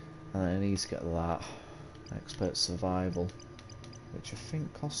 And I need to get that. Expert survival. Which I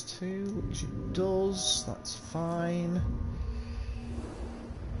think costs 2, which it does. That's fine.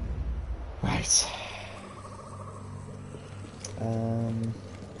 Right. Gotta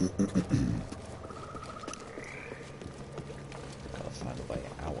find a way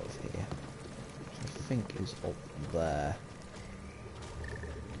out of here. Which I think is up there.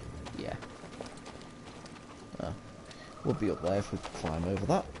 Yeah. We'll be up there if we climb over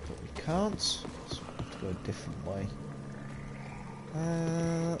that, but we can't, so we have to go a different way.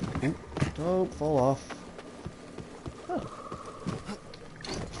 Don't fall off. Oh.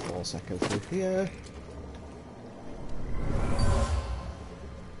 Force echo through here.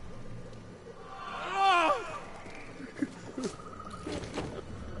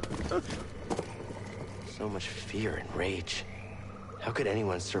 So much fear and rage. How could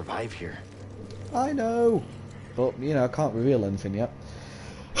anyone survive here? I know, but you know I can't reveal anything yet.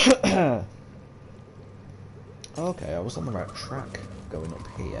 Okay, I was on the right track going up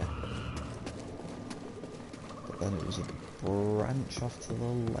here, but then it was a branch off to the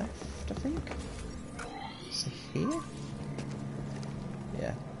left, I think. Is it here?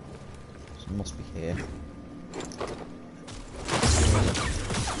 Yeah, so it must be here.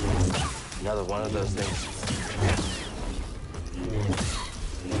 Another one of those things.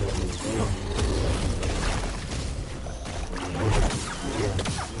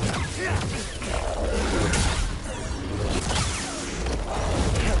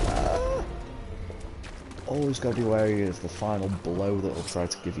 Always got to be wary of the final blow that will try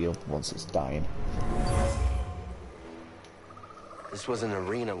to give you once it's dying. This was an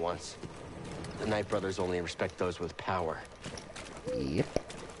arena once. The Knight Brothers only respect those with power. Yep.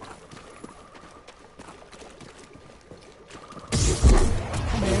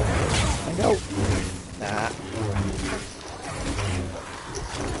 I go. Ah.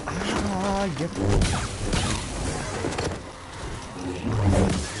 Ah, yep.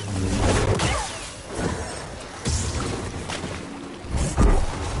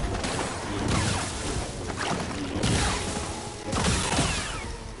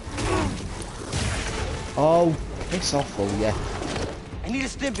 Oh, piss off, oh yeah. I need a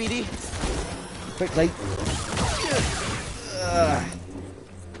stim, BD. Quickly.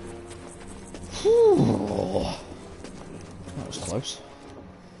 Whew. That was close.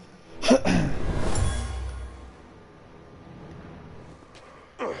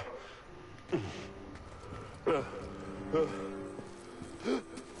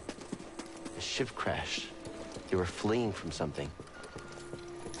 The ship crashed. They were fleeing from something.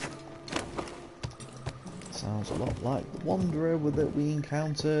 Sounds a lot like the Wanderer that we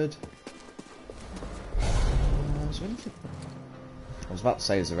encountered. Is there anything? I was about to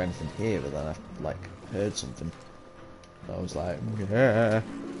say, is there anything here, but then I like heard something. I was like, yeah.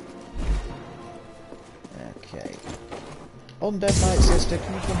 Okay. Undead Night Sister,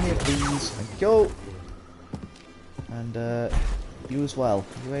 can you come here, please? Thank you. And you as well.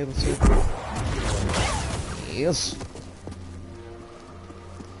 Are you able to? Yes.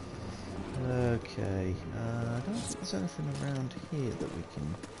 Okay, I don't think there's anything around here that we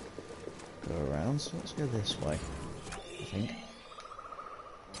can go around, so let's go this way, I think.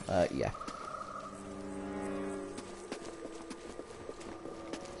 Yeah.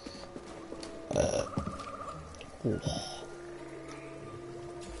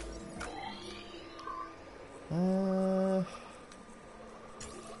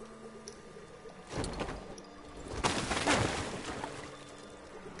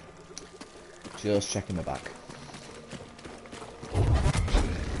 Just checking my back.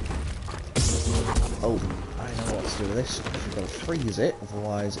 Oh, I know what to do with this. We've got to freeze it,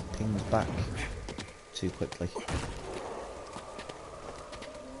 otherwise it pings back too quickly.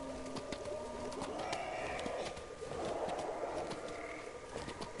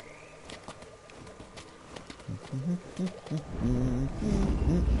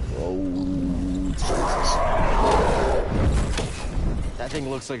 Oh, Jesus. That thing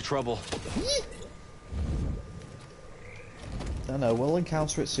looks like trouble. I know, we'll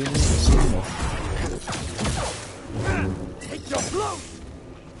encounter it soon enough. Take your blow!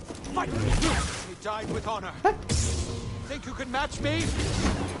 Fight! You died with honor. Think you can match me?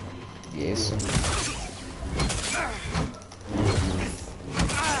 Yes.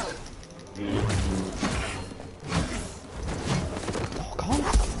 Oh, God.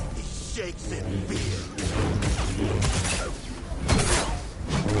 He shakes in fear.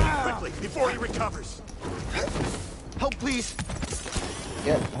 Quickly, before he recovers. Help, please!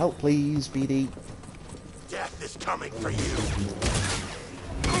 Yeah, help please, BD. Death is coming for you.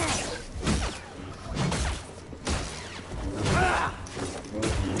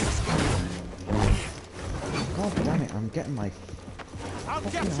 God damn it, I'm getting my I'll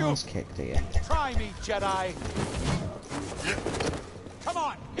fucking get you! ass kicked here. Try me, Jedi! Come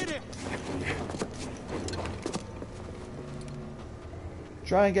on, hit him!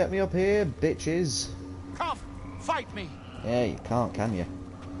 Try and get me up here, bitches. Come, fight me! Yeah, you can't, can you?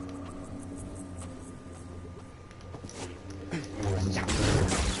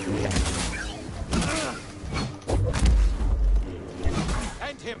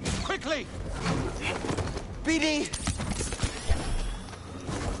 End him, quickly! BD!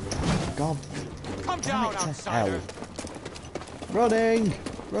 God Come damn down, it to outsider! hell. Running!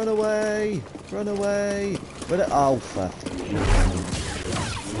 Run away! Run away! Oh, fuck.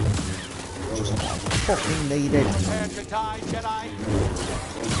 Just fucking needed. Prepare to die, Jedi!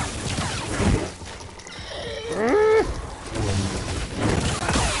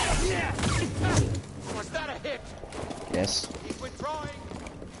 Was that a hit? Yes. Keep withdrawing!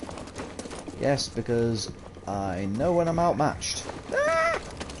 Yes, because I know when I'm outmatched.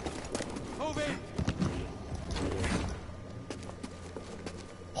 Moving!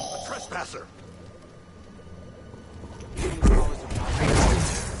 A trespasser. If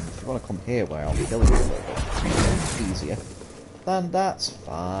you want to come here where I'll kill you a little bit easier, then that's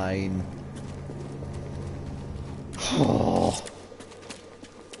fine. Oh.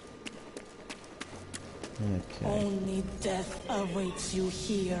 Okay. Only death awaits you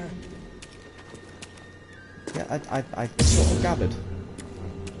here. Yeah, I sort of gathered.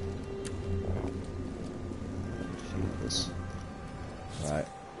 Jesus. Right.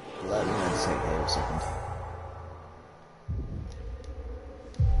 Let me meditate here a second.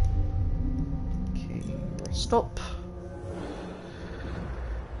 Okay, rest up.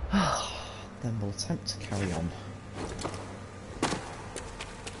 Then we'll attempt to carry on.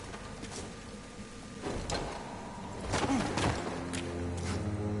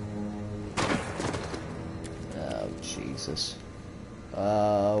 Oh, Jesus.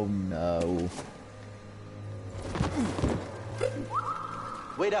 Oh, no.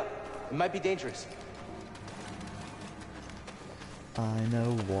 Wait up. It might be dangerous. I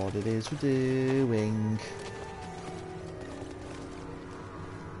know what it is we're doing.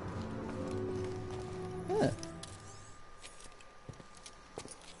 Huh.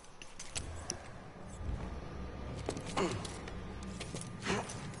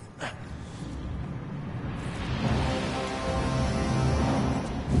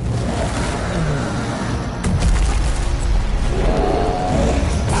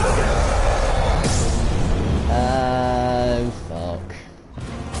 Oh, fuck.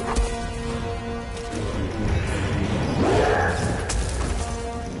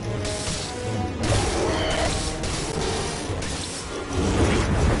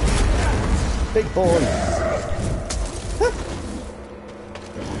 Big boy.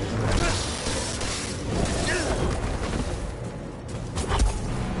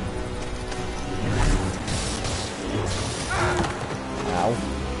 Ow.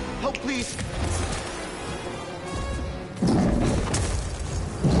 Help, please!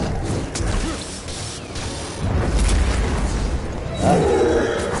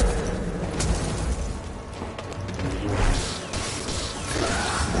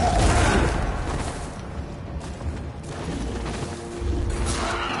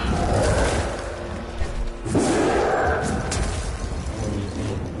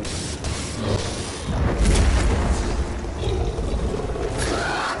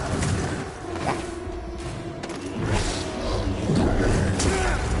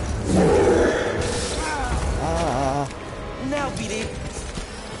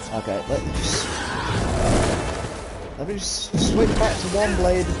 Okay, let me just switch back to one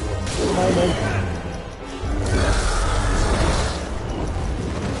blade for the moment.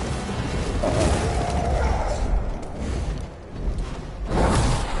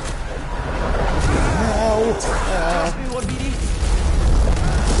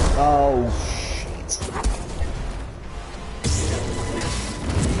 Oh shit.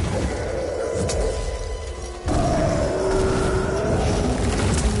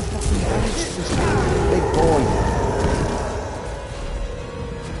 Big boy.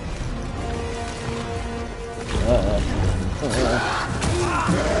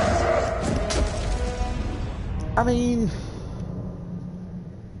 I mean,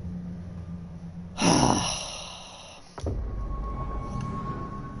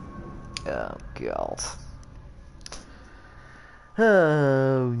 oh god.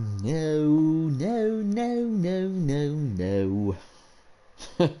 Oh no, no, no, no, no, no.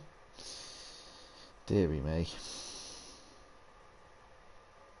 Deary me.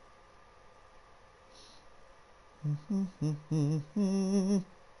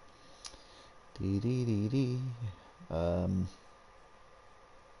 Dee dee dee dee.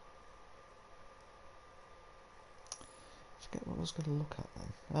 Forget what I was going to look at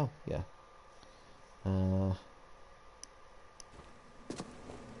then. Oh, yeah.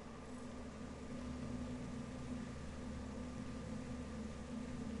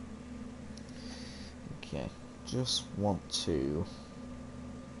 Okay, just want to...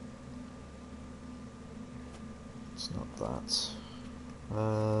 It's not that.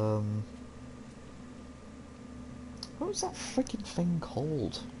 What was that freaking thing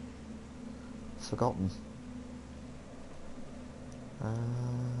called? Forgotten.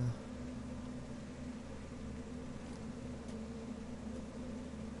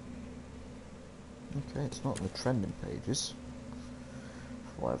 Okay, it's not in the trending pages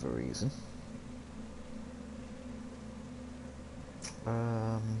for whatever reason.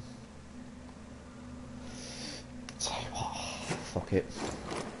 Tell you what, fuck it.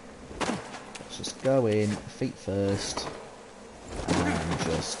 Let's just go in, feet first, and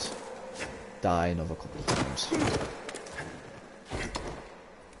just die another couple of times.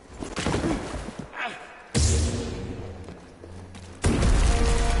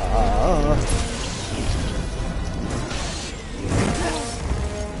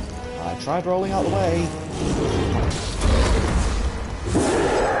 I tried rolling out the way.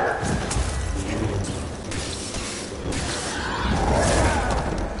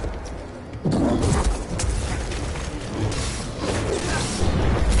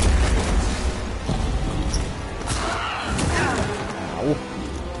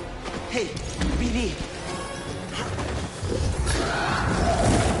 Hey, BD.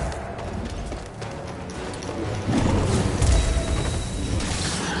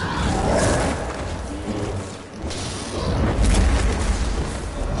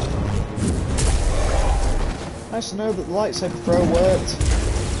 Nice to know that the lightsaber throw worked.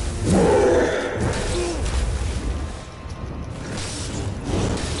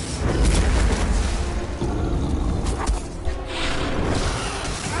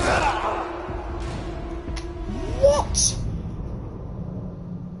 What?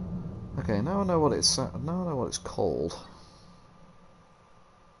 Okay, now I know what it's. Now I know what it's called.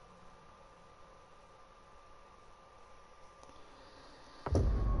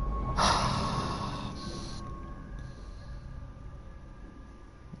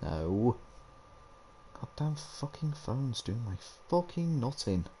 No. Goddamn fucking phone's doing my fucking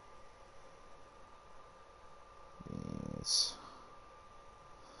nutting. Yes.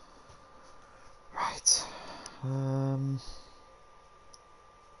 Right. Let's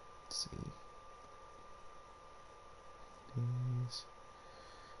see.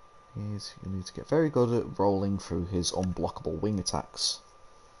 These. You need to get very good at rolling through his unblockable wing attacks.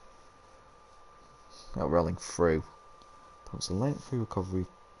 Not rolling through. Puts a lengthy recovery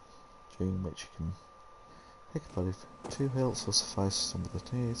during which you can pick a body. 2 hits will suffice some of the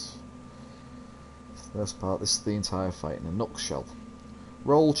needs. For the most part, this is the entire fight in a nutshell.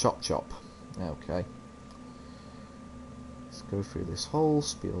 Roll, chop, chop. Okay. Let's go through this hole.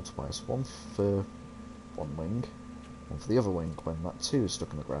 Speed twice. One for one wing, one for the other wing when that 2 is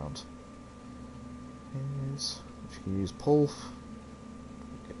stuck in the ground. Here's which you can use pull.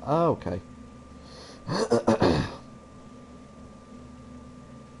 Oh, okay.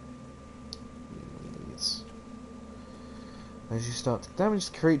 As you start to damage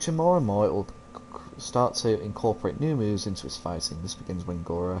the creature more and more, it will start to incorporate new moves into its fighting. This begins when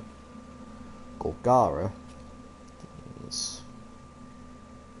Golgara is...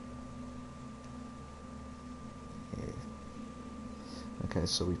 Okay,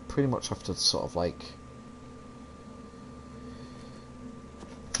 so we pretty much have to sort of like...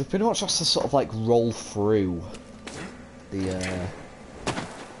 We pretty much have to sort of like roll through the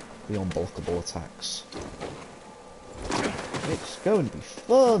unblockable attacks. It's going to be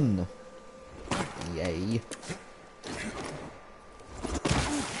fun! Yay.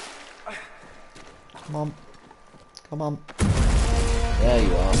 Come on. Come on. There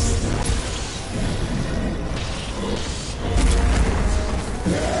you are.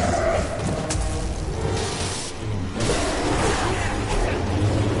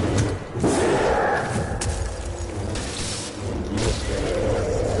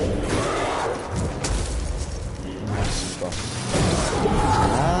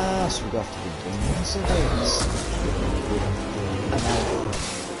 So we go after the wings of it. And now,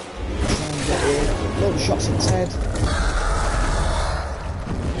 try and get in. Load of shots in his head.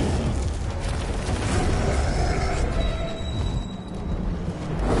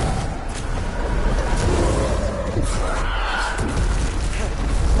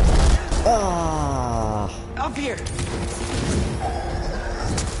 Up here!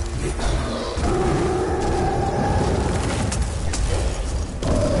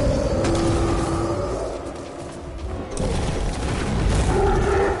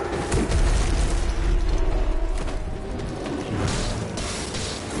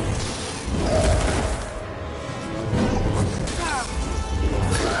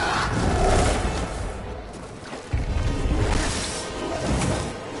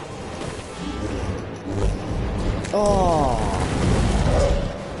 Oh!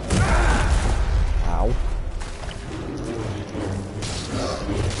 Ow.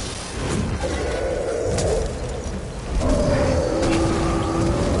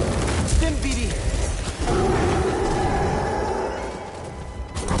 Stim BD!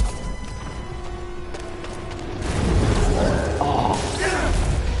 Oh!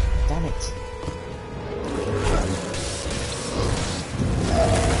 Damn it.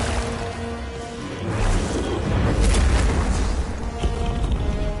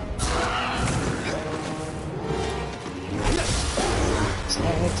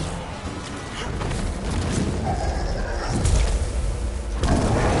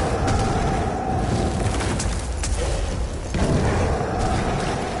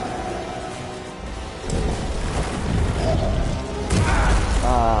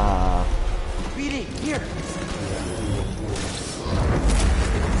 BD, here!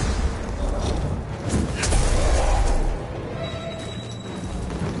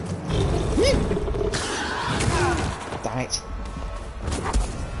 Damn it.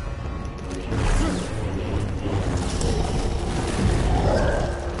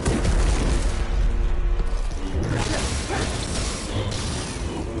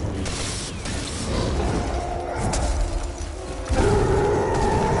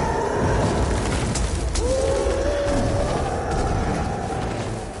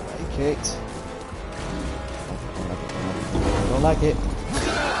 It. Don't like it.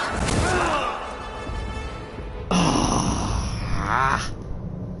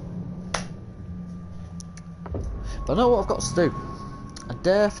 But I know what I've got to do. I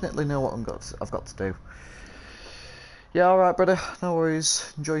definitely know what I've got to do. Yeah, alright, brother. No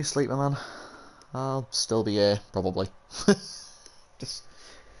worries. Enjoy your sleep, my man. I'll still be here, probably. Just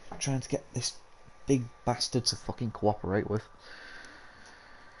trying to get this big bastard to fucking cooperate with.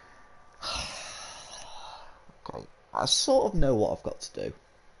 Okay, I sort of know what I've got to do.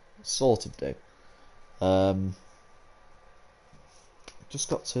 Sort of do. Just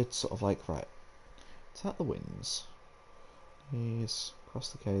got to sort of like, right, attack the wings. Yes, cross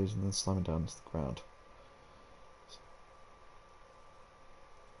the cage and then slam it down to the ground.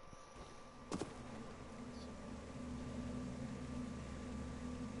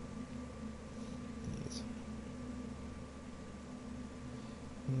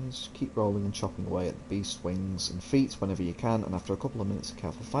 Just keep rolling and chopping away at the beast's wings and feet whenever you can, and after a couple of minutes of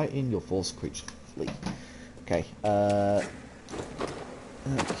careful fighting, you'll force the creature to flee. Okay,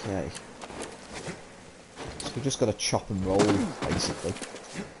 okay. So we just got to chop and roll, basically.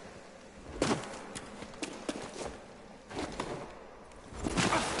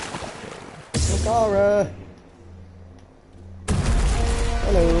 Gara!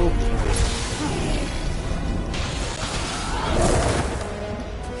 Hello!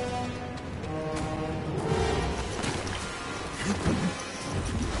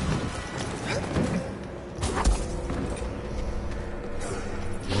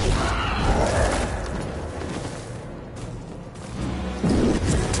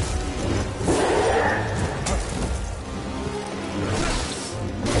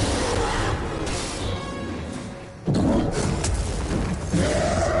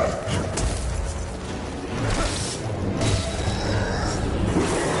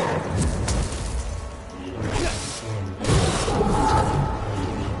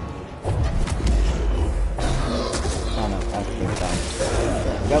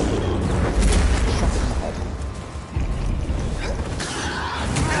 go. Shot it in the head.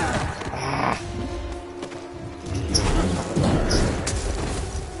 Ah.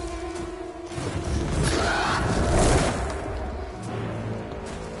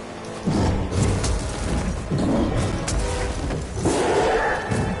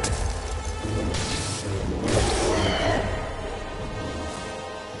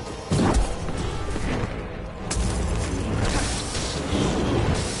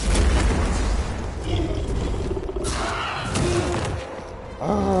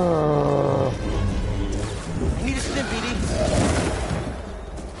 I need a stim, BD.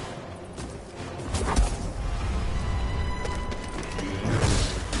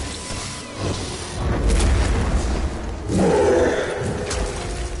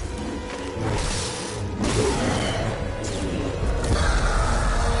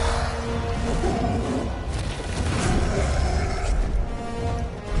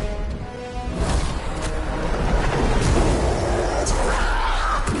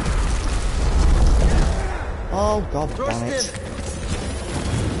 Oh, god damn it. Stim.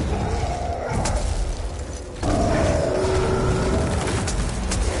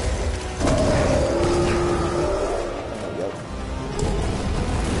 There we go.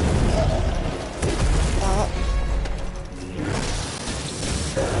 Ah.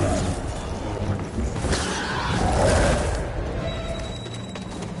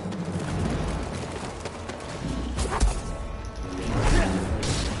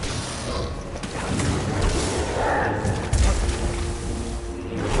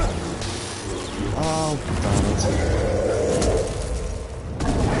 Oh, damn it.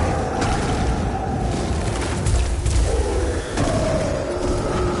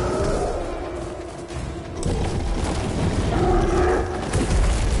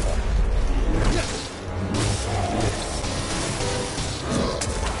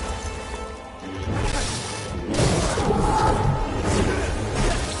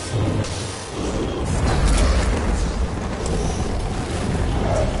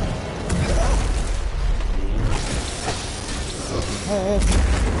 Head.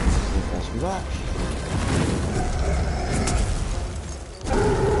 Press me back.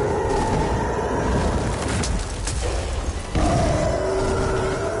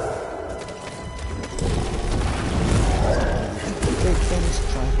 Big things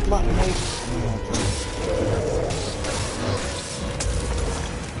try and flatten me.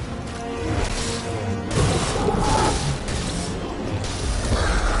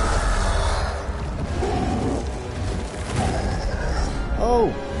 Oh,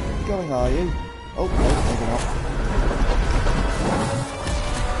 you going, are you? Oh, no, maybe not.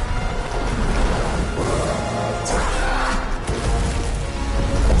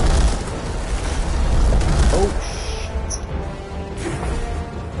 Oh, shit.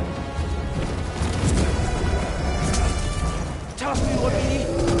 Toss me one, BD.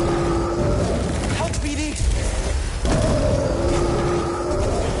 Help, BD.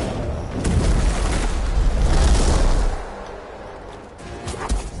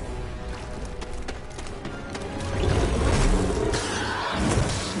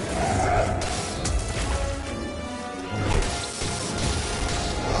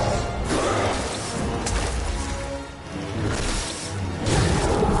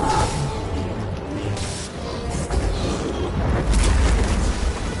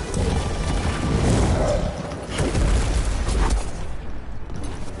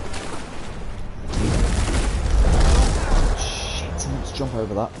 Shit, let's jump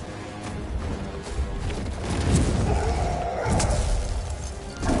over that.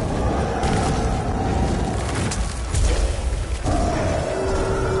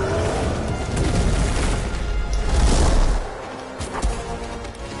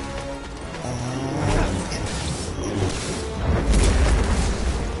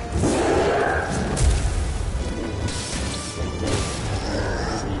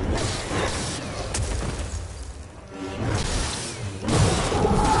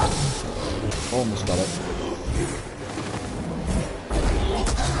 Almost got it.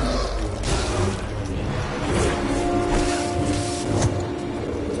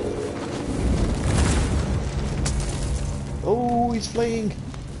 Oh, he's fleeing!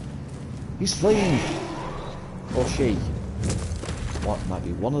 He's fleeing! Or she. What might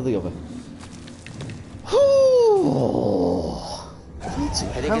be one or the other. Oh, I think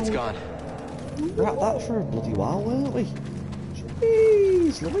it's gone. We're at that for a bloody while, weren't we?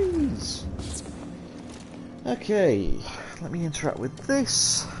 Jeez Louise! Okay, let me interact with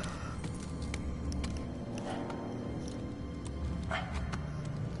this.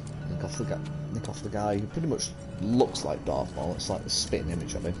 Nick off the guy who pretty much looks like Darth Maul. It's like a spitting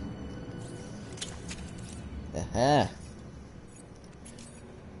image of him. Aha!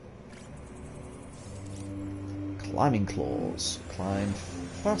 Climbing claws. Climb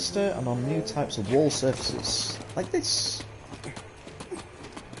faster and on new types of wall surfaces. Like this.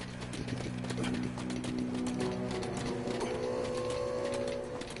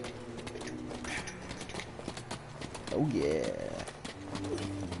 Oh yeah.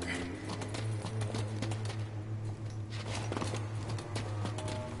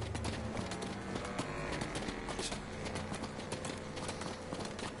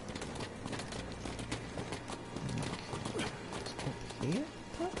 Here,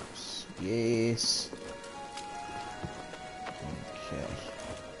 perhaps? Yes. Okay.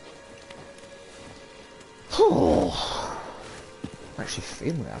 Oh, I'm actually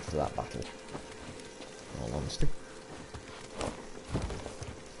feeling it after that battle. In all honesty.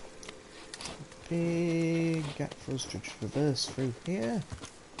 Big gap for us to traverse through here.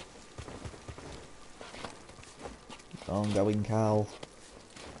 Keep on going, Cal.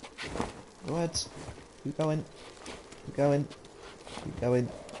 Go ahead. Keep going. Keep going. Keep going.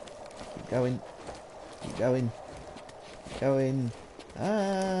 Keep going. Keep going. Keep going.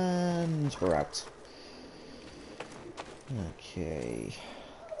 And we're out. Okay.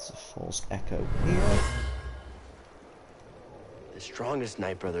 It's a false echo here. The strongest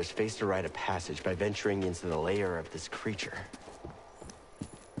Night Brothers faced a rite of passage by venturing into the lair of this creature.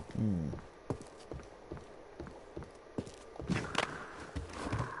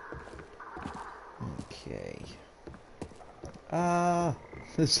 Okay.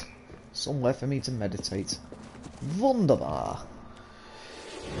 There's somewhere for me to meditate. Wunderbar.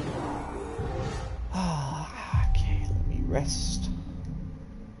 Okay, let me rest.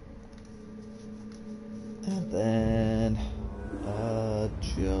 And then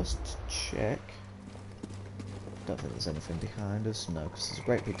just check. Don't think there's anything behind us. No, because there's a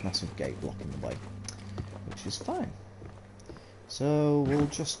great big massive gate blocking the way, which is fine. So we'll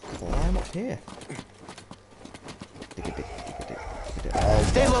just climb up here. Oh,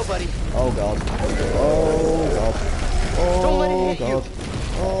 Stay low, buddy. Oh god. Oh god. Oh Don't let it hit god. you.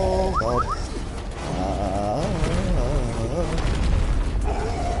 Oh god.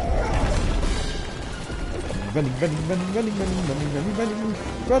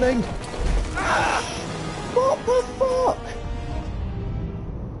 Running. What the fuck?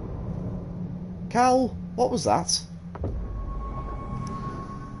 Cal, what was that?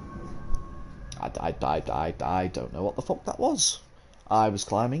 I don't know what the fuck that was. I was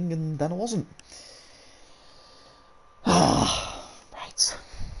climbing and then I wasn't.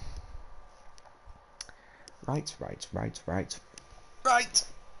 Right. Right.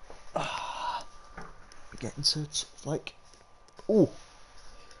 Getting to sort of like,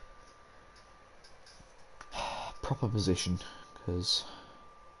 proper position, because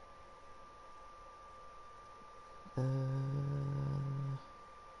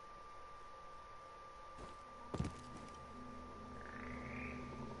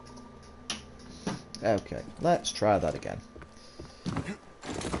okay, let's try that again.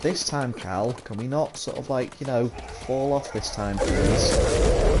 This time, Cal, can we not sort of like, you know, fall off this time, please?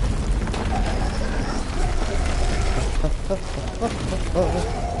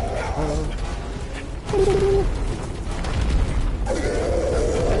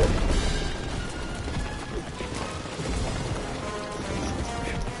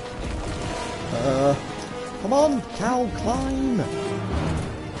 Come on, Cal, climb!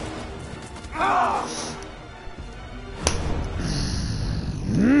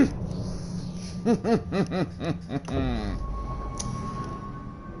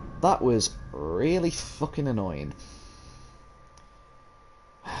 That was really fucking annoying.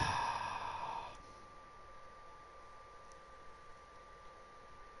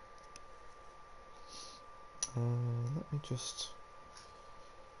 Let me just...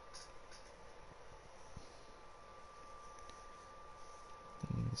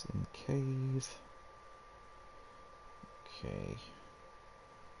 He's in cave. Okay.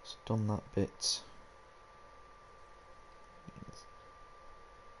 It's done that bit.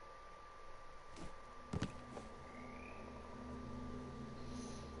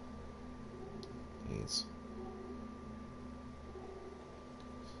 He's...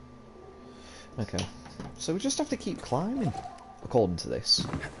 Okay. So we just have to keep climbing, according to this.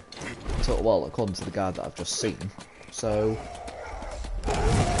 So, well, according to the guide that I've just seen. So...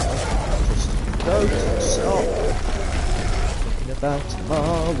 Just don't stop thinking about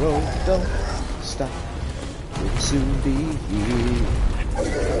tomorrow. Don't stop. We'll soon be here.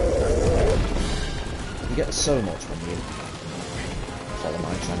 You get so much when you follow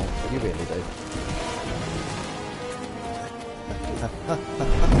my channel. You really do.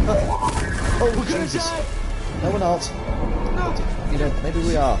 Oh, Jesus. No, we're not. You know, maybe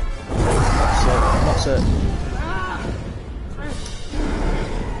we are. I'm not certain.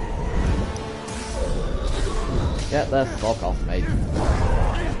 Get the fuck off me. Go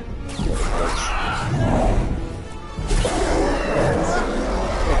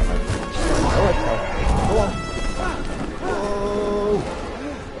on. Oh.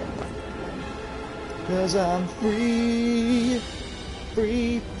 'Cause I'm free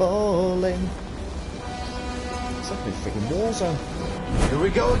falling. It's like a freaking war zone. Here we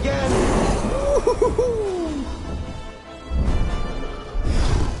go again!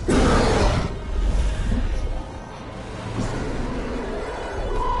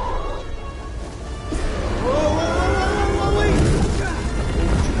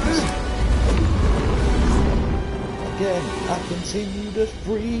 Again, I continue to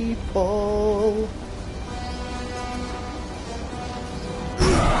free fall.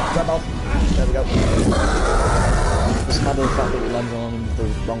 Grab off. There we go. Doesn't matter the fact that we landed on him the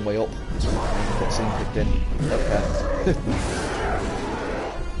wrong way up. Cutscene kicked in. Okay.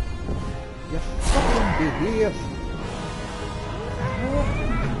 You fucking behave.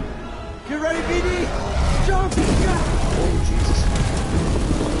 Get ready, BD! Jump! Oh, Jesus.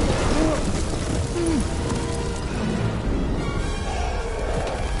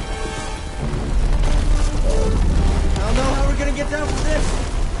 I don't know how we're gonna get down from this.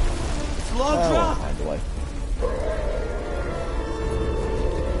 It's a long I'll drop. find a way.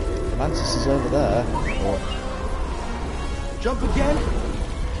 The mantis is over there. Or... Jump again?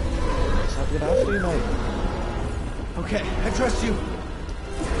 It's not gonna have to, mate. Okay, I trust you.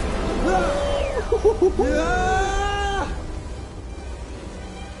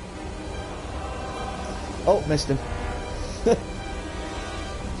 Oh, missed him.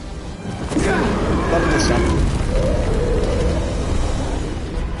 Got him this time.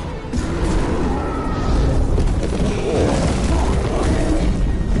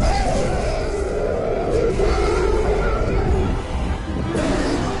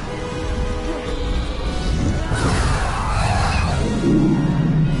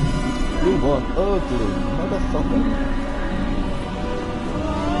 You one ugly motherfucker.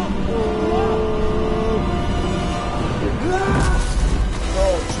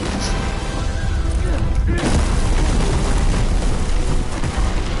 Oh, jeez.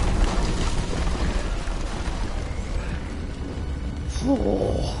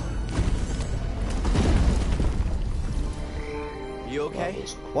 Oh. You okay? That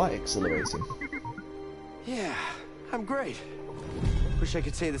was quite exhilarating. Yeah, I'm great. Wish I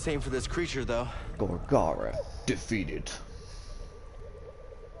could say the same for this creature, though. Gorgara defeated.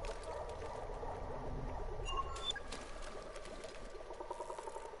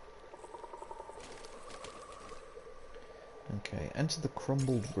 Okay, enter the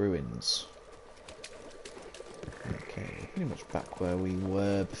crumbled ruins. Okay, we're pretty much back where we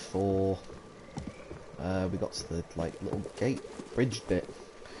were before we got to the little gate bridge bit.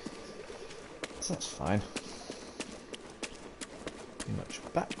 So that's fine. Pretty much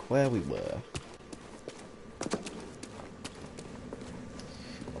back where we were.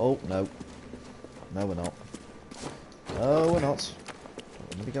 Oh no. No we're not. No we're not. Don't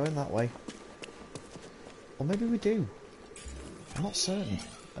want to be going that way. Or maybe we do. I'm not certain.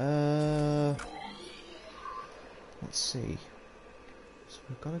 Let's see. So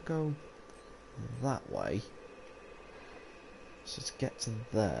we've got to go that way. So to get to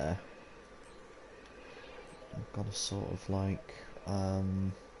there, I've got to sort of I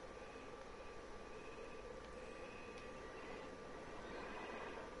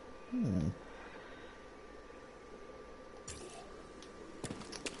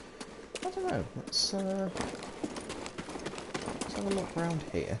don't know. Let's have a look around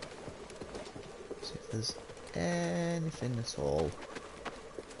here. See if there's anything at all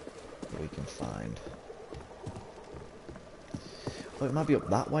that we can find. Well, it might be up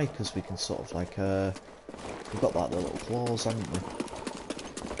that way because we can sort of we've got the little claws, haven't we?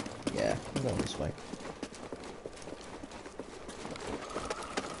 Yeah, we'll go this way.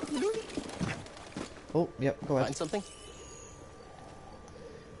 Oh, yep, go ahead. Find something?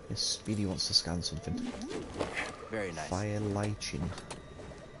 Yes, Speedy wants to scan something. Very nice. Fire lighting.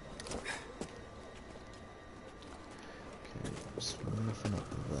 Okay, there's nothing up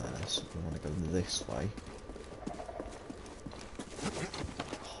there, so we want to go this way.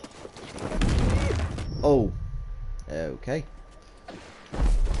 Oh, okay.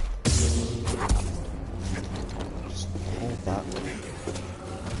 Just hold that.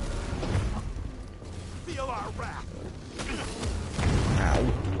 Feel our wrath.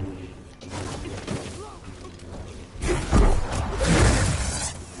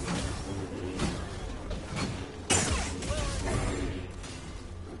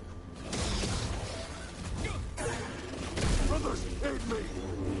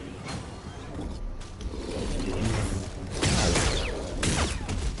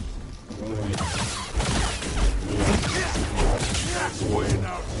 Win,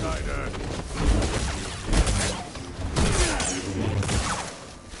 outsider!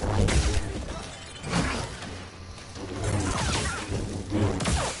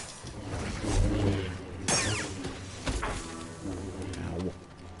 Ow.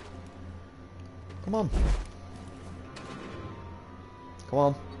 Come on. Come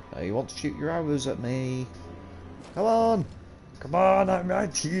on. You want to shoot your arrows at me? Come on! Come on, I'm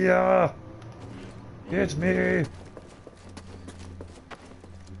right here! Get me!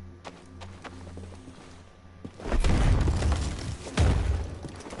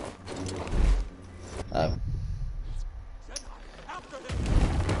 Oh.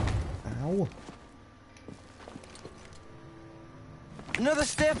 Ow. Another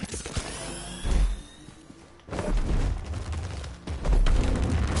step.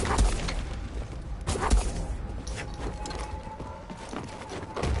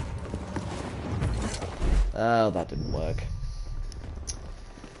 Oh, that didn't work.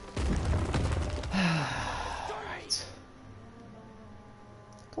 Right.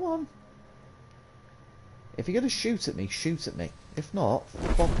 Come on. If you're going to shoot at me, shoot at me. If not,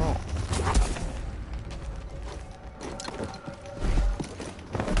 fuck off.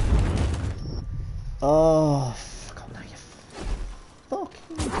 Oh, fuck on now, you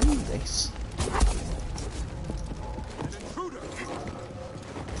fucking do this.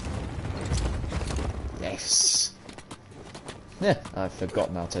 Yes. Yeah, I've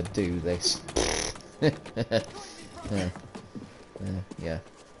forgotten how to do this. Yeah.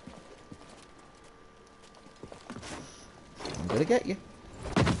 I'm gonna get you.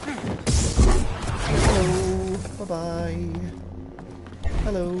 Hello. Bye-bye.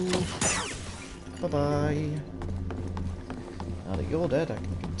 Hello. Bye-bye. Now that you're dead, I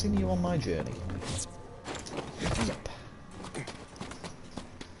can continue on my journey. Yep.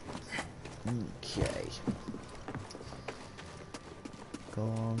 Okay.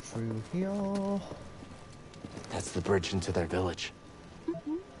 Gone through here. That's the bridge into their village. I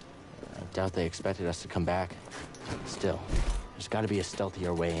doubt they expected us to come back. Still, there's got to be a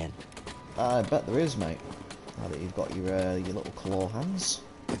stealthier way in. I bet there is, mate. Now that you've got your little claw hands.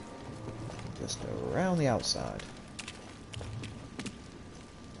 Just around the outside.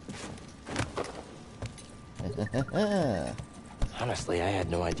 Honestly, I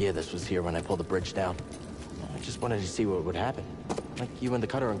had no idea this was here when I pulled the bridge down. I just wanted to see what would happen. Like you and the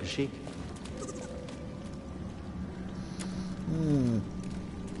cutter on Kashyyyk.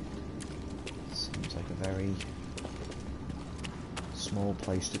 Seems like a very small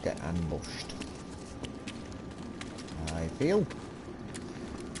place to get ambushed, I feel.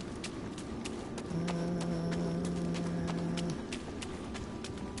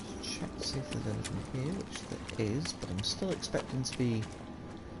 Check to see if there's anything here, which there is, but I'm still expecting to be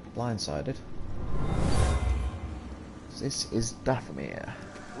blindsided. This is Dathomir.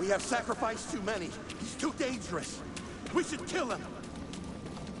 We have sacrificed too many. He's too dangerous. We should kill him.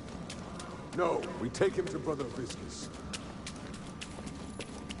 No, we take him to Brother Viscus.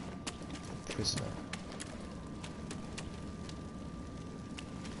 Prisoner.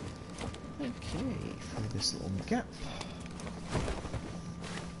 Okay, through this little gap.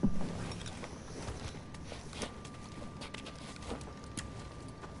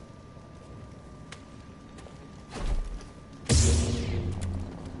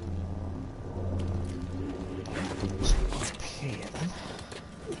 Up here then.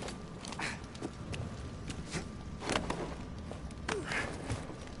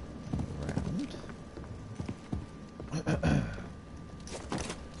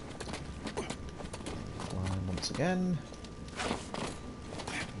 Climb once again.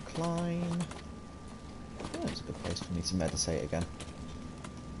 Climb. Oh, it's a good place for me to meditate again.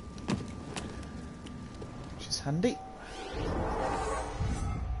 Which is handy.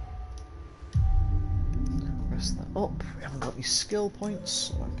 Press that up. We haven't got any skill points,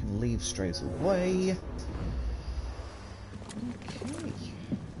 so I can leave straight away. Okay.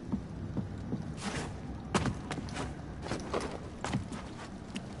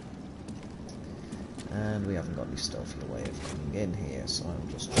 And we haven't got any stealthy way of coming in here, so I'll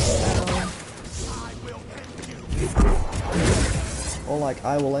just jump down. I will end you. Or like,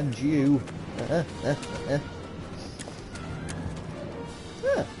 I will end you. Ah,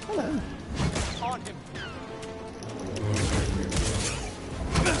 hello. On him.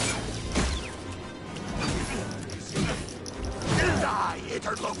 Die,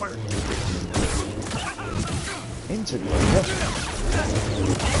 interloper. Interloper.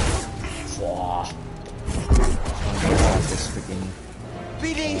 Fwah. This freaking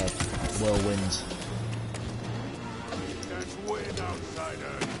whirlwind. That's win,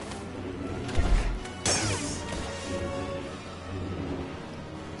 outsider.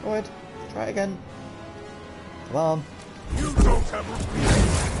 Go ahead. Try it again. Come on. You don't have...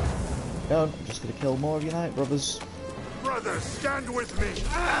 Don't. I'm just going to kill more of your night brothers. Brother, stand with me!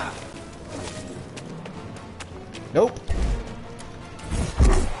 Ah! Nope.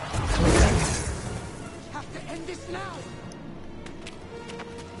 Have to end this now!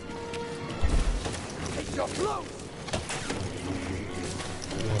 Take your blows!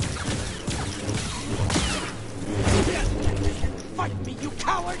 Fight me, you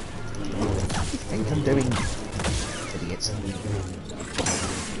coward! What do you think I'm doing? Idiots.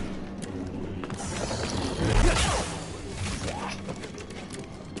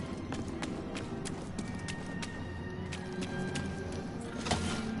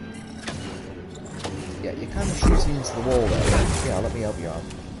 Yeah, you're kind of shooting into the wall there. Yeah, let me help you out.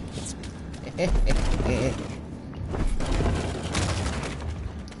 Anything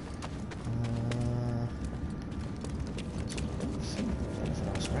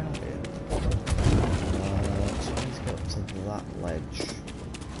else around here? So I need to get up to that ledge.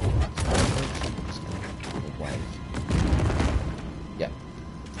 Just gonna go away. Yeah.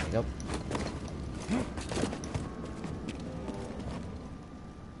 There you go.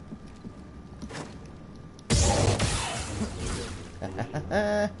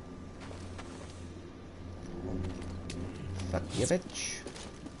 Fuck you, bitch.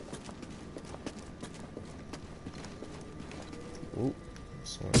 Oh,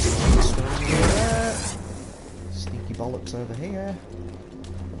 sorry. Sneaky bollocks over here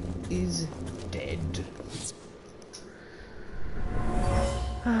is dead.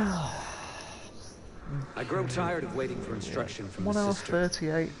 I grow tired of waiting for instruction from 1 the hour sister.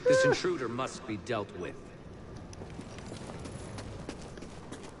 38. This intruder must be dealt with.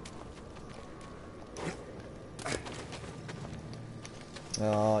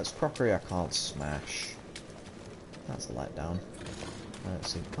 Oh, it's crockery I can't smash. That's a letdown.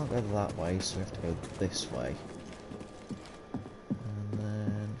 So we can't go that way, so we have to go this way. And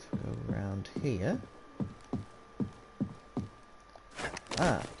then if we go around here...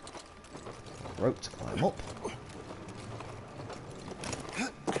 Ah! Rope to climb up.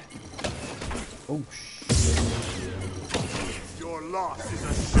 Oh, shit. Your loss is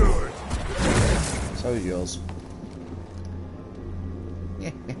assured! So is yours. Okay.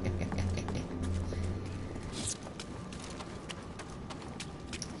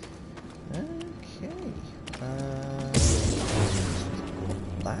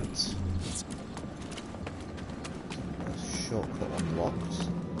 That. Shortcut unlocked.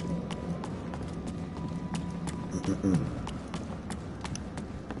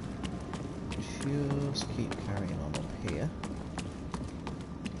 Just keep carrying on up here.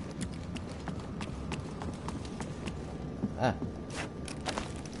 Ah.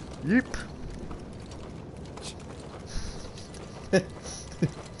 Yep.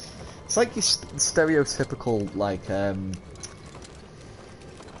 It's like your stereotypical, like,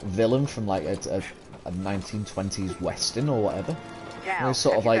 villain from, like, a 1920s western or whatever. Cal, You know,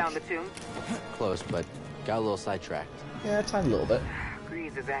 sort of like... found the tomb? Close, but got a little sidetracked. Yeah, a tiny little bit.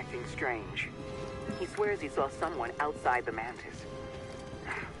 Grease is acting strange. He swears he saw someone outside the Mantis.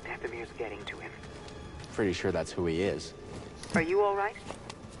 Dathomir's getting to him. Pretty sure that's who he is. Are you all right?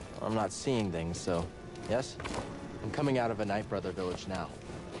 I'm not seeing things, so... Yes? I'm coming out of a Night Brother village now.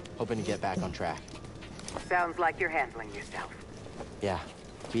 Hoping to get back on track. Sounds like you're handling yourself. Yeah,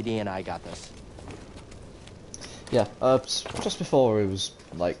 BD and I got this. Yeah, just before it was,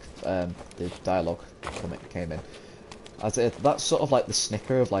 like, the dialogue came in, that's sort of like the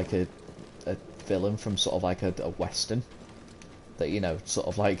snicker of, like, a villain from sort of, like, a western. That, you know, sort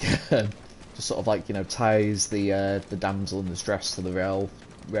of, like, just sort of, like, you know, ties the damsel in distress to the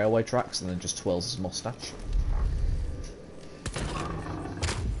railway tracks and then just twirls his mustache.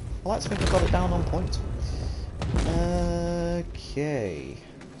 I like to think I've got it down on point. Okay,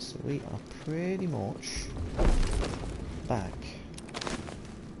 so we are pretty much back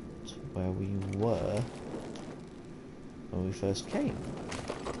to where we were when we first came.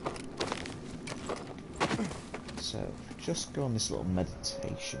 So, just go on this little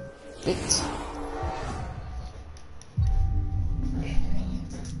meditation bit.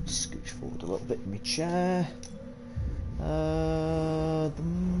 Scooch forward a little bit in my chair. There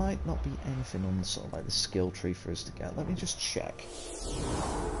might not be anything on sort of like the skill tree for us to get. Let me just check.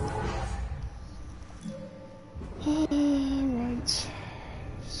 Right.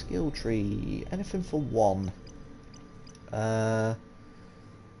 Skill tree. Anything for 1.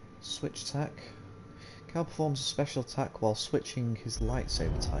 Switch attack. Cal performs a special attack while switching his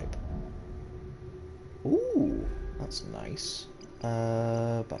lightsaber type. Ooh, that's nice.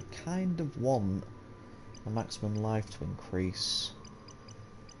 But I kind of want a maximum life to increase.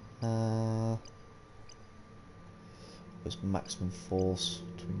 What's maximum force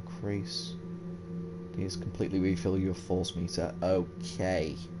to increase? Please completely refill your force meter.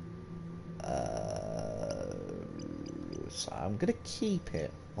 Okay. So I'm gonna keep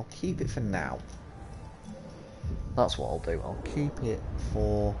it. I'll keep it for now. That's what I'll do. I'll keep it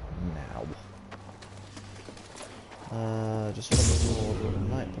for now. Just want to order the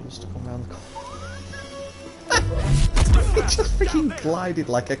night bombs to come around the corner. It just freaking glided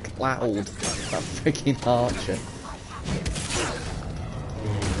like a cloud. That freaking archer.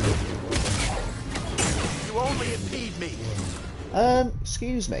 You only impede me.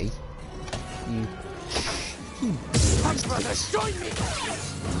 Excuse me. You. Join me.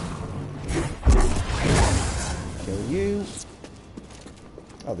 Kill you.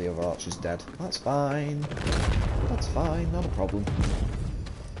 Oh, the other archer's dead. That's fine. That's fine, not a problem.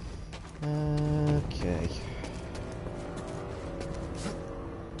 Okay.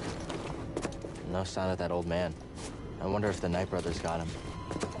 No sign of that old man. I wonder if the Knight brothers got him.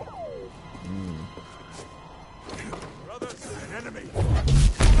 Brothers, an enemy.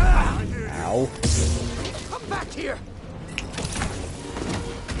 Ow. Come back here.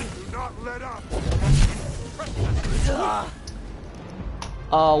 Do not let up.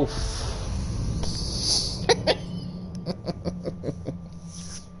 Oh.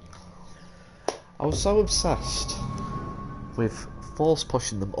 I was so obsessed with force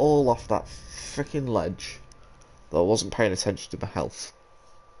pushing them all off that freaking ledge that I wasn't paying attention to my health.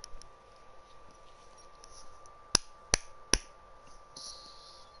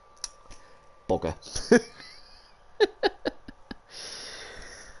 Bugger.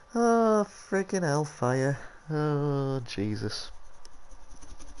 Oh, freaking hellfire. Oh, Jesus.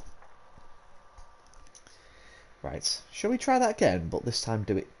 Right, shall we try that again, but this time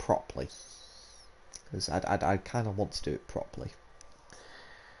do it properly? Because I kind of want to do it properly.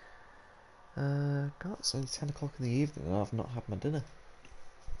 God, it's only 10 o'clock in the evening and I've not had my dinner.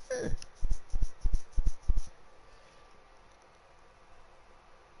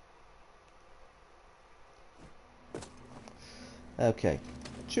 Okay,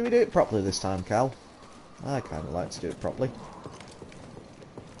 should we do it properly this time, Cal? I kind of like to do it properly.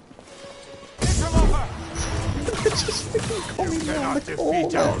 Just freaking coming around the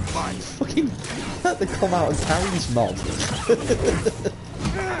corner. Fucking they come out and carries mob.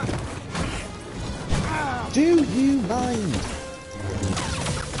 Do you mind?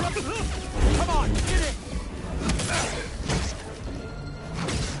 Come on, get it.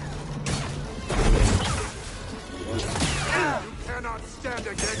 You cannot stand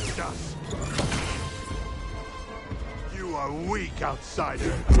against us. You are weak,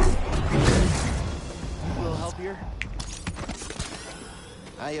 outsider. A little help here?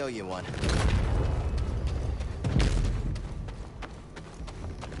 I owe you one.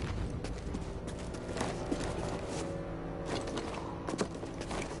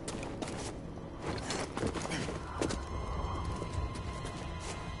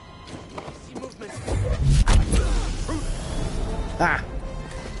 See movement. Ah!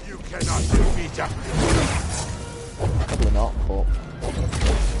 You cannot defeat us. Probably not, but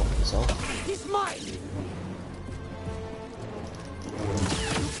so. He's mine.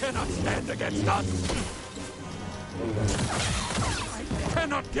 You cannot stand against us. I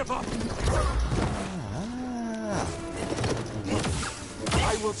cannot give up. Ah!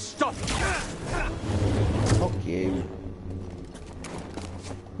 I will stop you. Fuck you.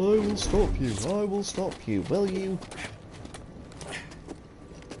 I will stop you. I will stop you. Will you?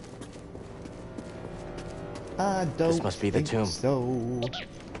 I don't This must be the think tomb. so.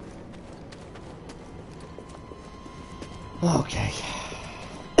 Okay.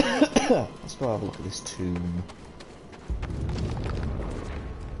 Let's go have a look at this tomb.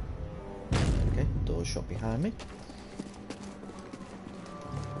 Okay, door's shut behind me.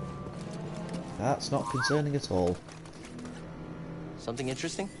 That's not concerning at all. Something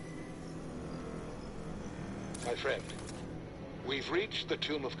interesting? My friend, we've reached the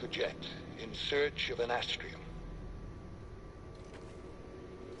tomb of Kujet in search of an astrium.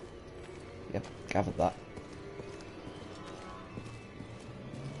 Yep, gathered that.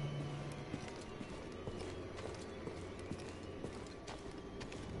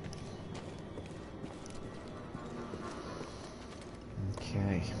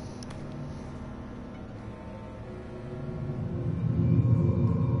 Okay.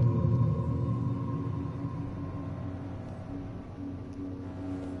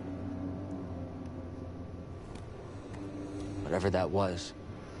 Whatever that was,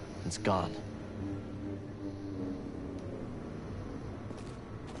 it's gone.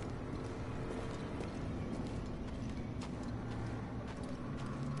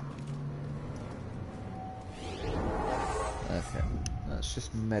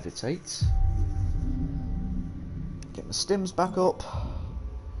 just meditate. Get my stims back up.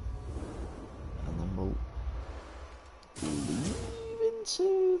 And then we'll leave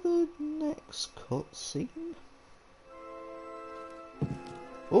into the next cutscene.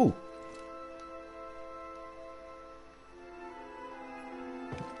 Oh!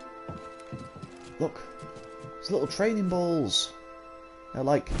 Look, there's little training balls. They're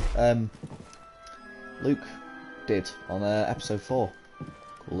like Luke did on episode 4.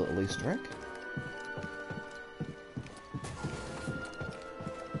 Cool little Easter egg.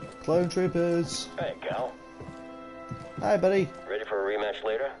 Clone troopers. Hey, Cal. Hi, buddy. Ready for a rematch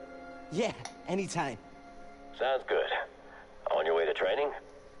later? Yeah, anytime. Sounds good. On your way to training?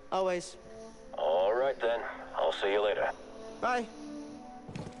 Always. All right then. I'll see you later. Bye.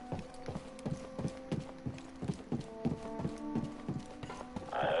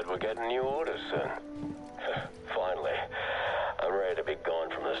 I heard we're getting new orders soon. Finally. I'm ready to be gone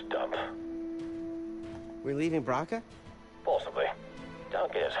from this dump. We're leaving Braca? Possibly.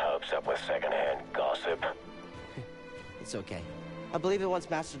 Don't get his hopes up with secondhand gossip. It's okay. I believe it once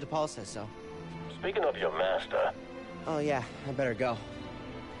Master DePaul says so. Speaking of your master... Oh yeah, I better go.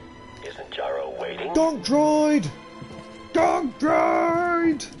 Isn't Gyro waiting? Dog droid! Dog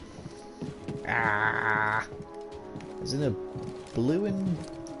droid! Ah! It's in a blue and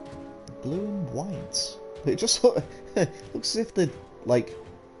white. It just looks as if the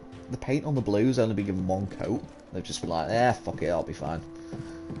paint on the blue's only been given one coat. They've just been like, fuck it, I'll be fine.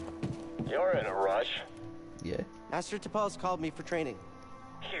 You're in a rush. Yeah. Master DePaul's called me for training.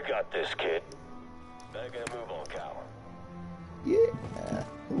 You got this, kid. Better get a move on, Cal. Yeah.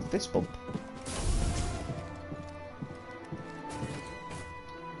 Little fist bump.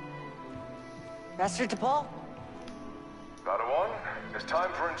 Master DePaul? Padawan, it's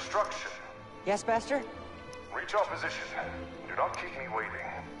time for instruction. Yes, Master? Reach our position. Do not keep me waiting.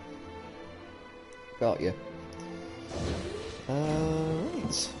 Got you.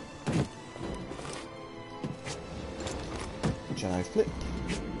 Right. Jedi flip.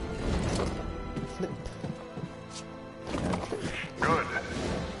 Flip. And flip. Good.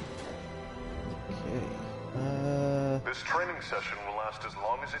 Okay. This training session will last as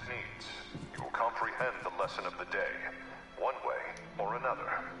long as it needs. You will comprehend the lesson of the day, one way or another.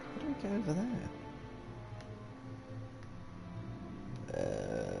 How do we go over there?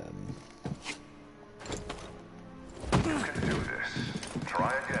 You can do this.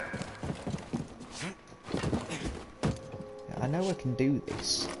 Try again. Yeah, I know I can do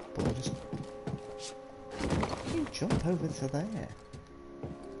this, but I just... How do you jump over to there?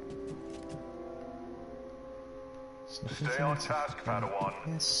 Stay on task, Padawan.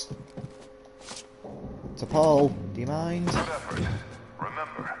 Yes. To Paul, do you mind? Good effort.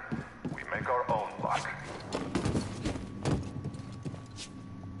 Remember, we make our own luck.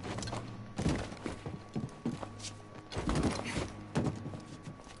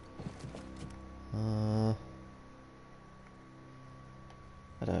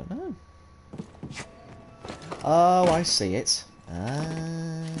 I don't know. Oh, I see it.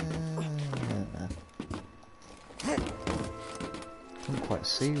 Couldn't quite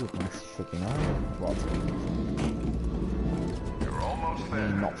see with my freaking eye. What? You're almost there.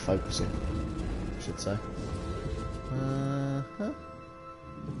 Not focusing, I should say. Huh?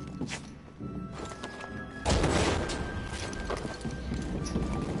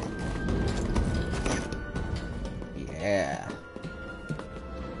 Yeah.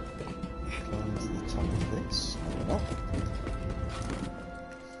 Climb to the top of this. Up.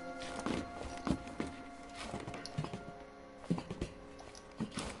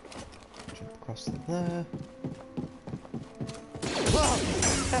 Jump across to there.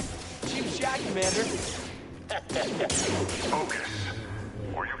 Cheap shot, Commander. Focus.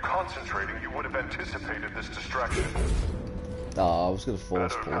 Were you concentrating, you would have anticipated this distraction. Oh, I was going to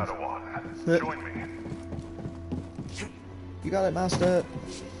force pull. Padawan. Join me. You got it, Master.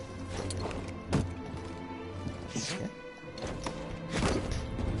 Okay.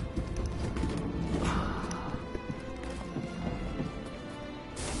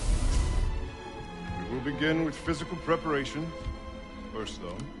 We will begin with physical preparation. First,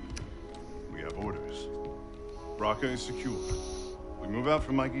 though, we have orders. Braca is secure. We move out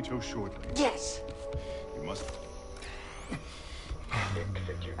from Maikito shortly. Yes! You must...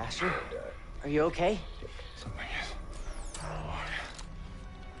 Master, are you okay? Something is...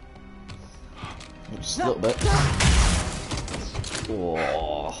 Just a little bit.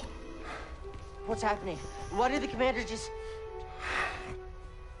 Oh. What's happening? Why did the commander just...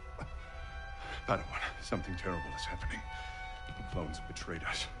 Padawan, something terrible is happening. The clones have betrayed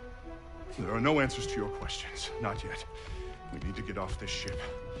us. There are no answers to your questions. Not yet. We need to get off this ship.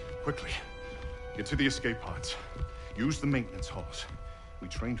 Quickly. Get to the escape pods. Use the maintenance halls. We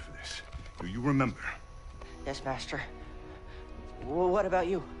trained for this. Do you remember? Yes, Master. What about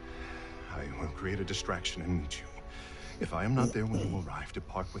you? I will create a distraction and meet you. If I am not there when you arrive,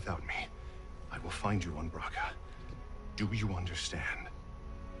 depart without me. I will find you on Braca. Do you understand?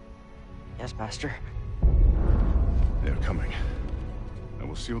 Yes, Master. They're coming. I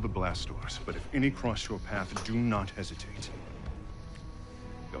will seal the blast doors, but if any cross your path, do not hesitate.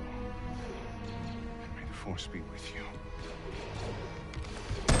 Go. And may the Force be with you.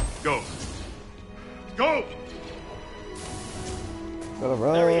 Go! Go! Gotta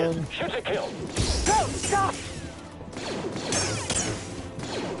run. There he is. Shoot to kill. Go! Stop!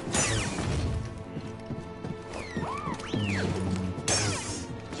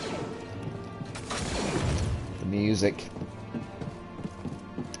 The music.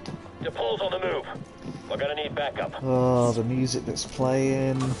 DePaul's on the move. We're gonna need backup. Oh, the music that's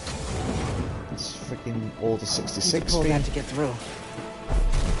playing. It's freaking Order 66. Pull that to get through.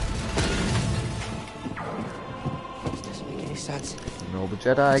 This doesn't make any sense. And all the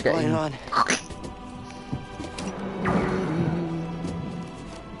Jedi What's getting. going on?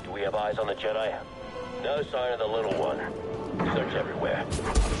 Do we have eyes on the Jedi? No sign of the little one. Search everywhere.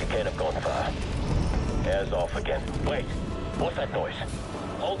 He can't have gone far. Air's off again. Wait. What's that noise?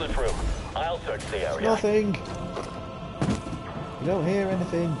 Hold it through. I'll search the area. Nothing. You don't hear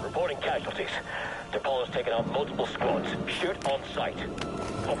anything. Reporting casualties. DePaul has taken out multiple squads. Shoot on sight.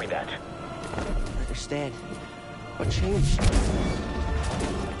 Copy that. I understand. What changed?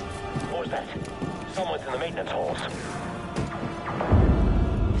 What was that? Someone's in the maintenance halls.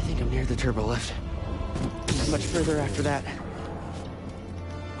 I think I'm near the turbo lift. Not much further after that.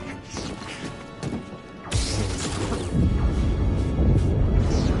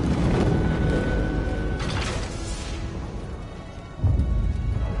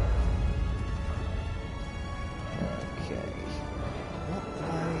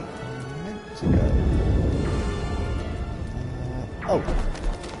 Oh.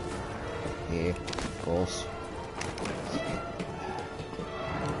 Here, of course.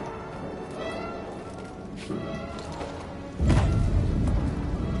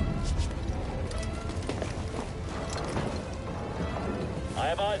 I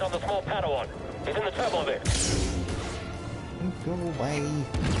have eyes on the small Padawan. He's in the turbo lift. Go away.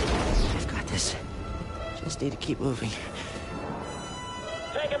 I've got this. Just need to keep moving.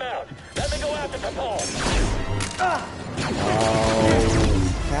 Take him out. Let me go after DePaul. Oh,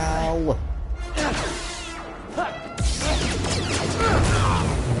 Cal.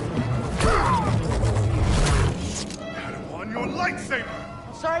 Padawan, your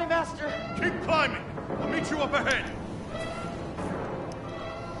lightsaber! Sorry, Master. Keep climbing. I'll meet you up ahead.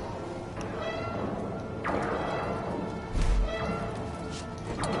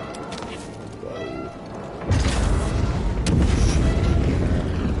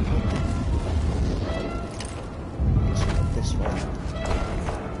 This way.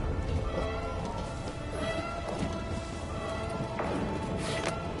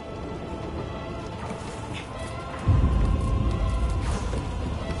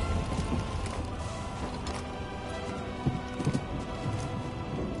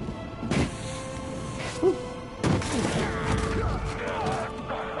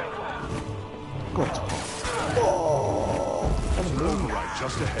 Override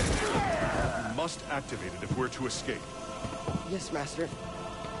just ahead. We must activate it if we're to escape. Yes, Master.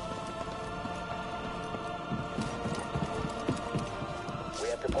 We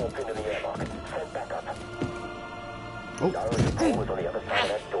have DePaul pinned in the airlock. Send back up. Oh. DePaul was on the other side of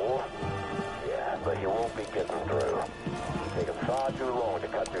that door. Yeah, but he won't be getting through. It's taken far too long to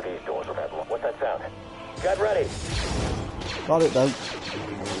cut through these doors with that. What's that sound? Get ready. Got it though.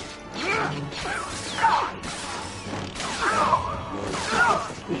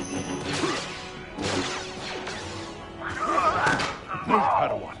 Move,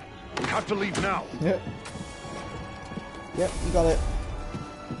 Padawan. We have to leave now. Yep. Yep, you got it.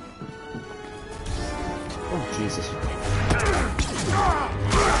 Oh, Jesus.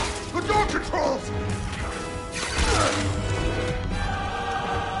 The door controls!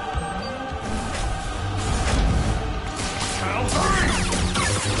 Cal, hurry!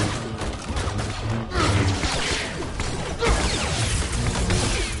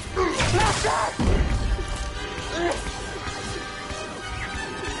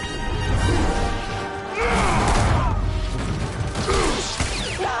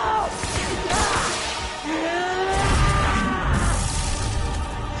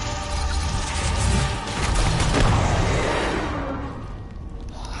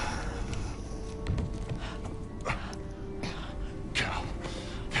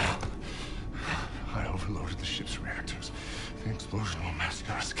 will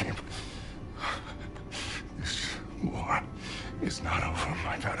master escape. This war is not over,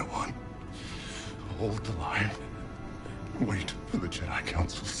 my Padawan. Hold the line. Wait for the Jedi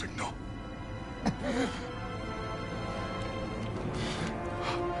Council signal.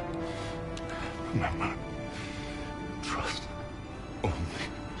 Remember, trust only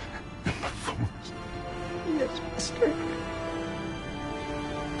in the Force. Yes, Master.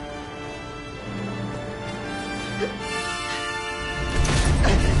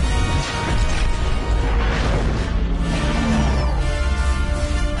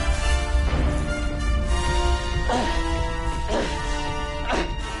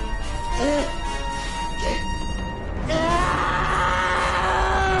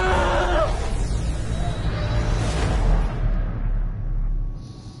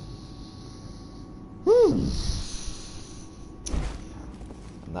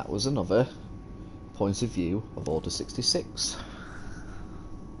 And that was another point of view of Order 66.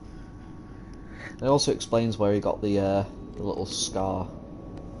 It also explains where he got the little scar,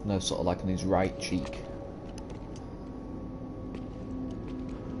 no, sort of like on his right cheek.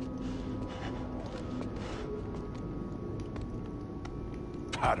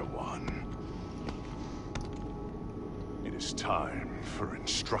 Padawan. It is time for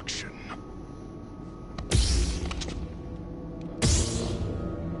instruction.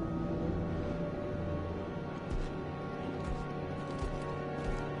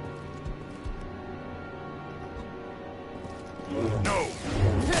 No!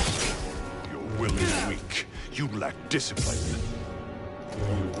 Your will is weak. You lack discipline.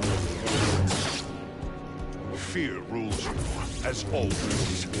 Fear rules you, as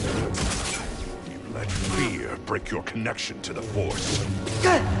always. You let fear break your connection to the Force.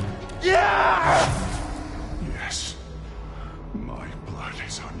 Yes. My blood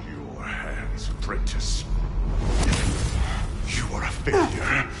is on your hands, apprentice. You are a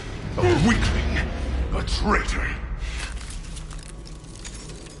failure, a weakling, a traitor.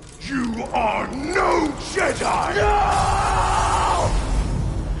 You are no Jedi! No!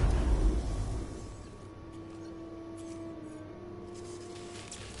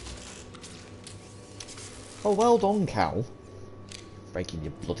 Oh, well done, Cal. Breaking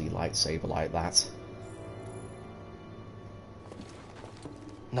your bloody lightsaber like that.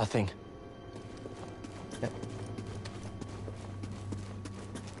 Nothing. Yep.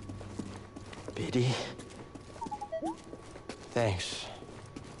 BD? Thanks.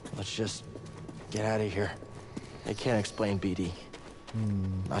 Let's just get out of here. I can't explain BD.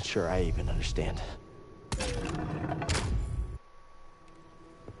 Not sure I even understand.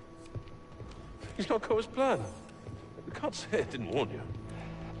 He's not go as planned. You can't say I didn't warn you.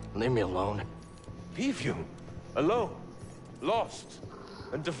 Leave me alone. Leave you? Alone? Lost?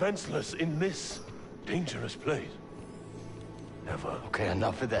 And defenseless in this dangerous place? Never. Okay,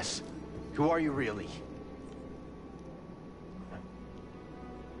 enough of this. Who are you really?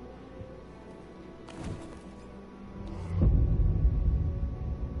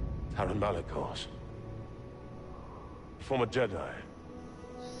 Taron Malicos. Former Jedi.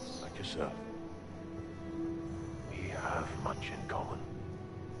 Like yourself. We have much in common.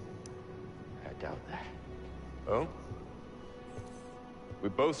 I doubt that. Oh? We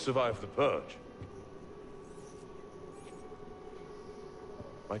both survived the Purge.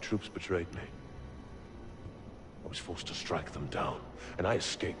 My troops betrayed me. I was forced to strike them down, and I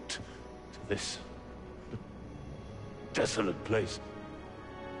escaped to this desolate place.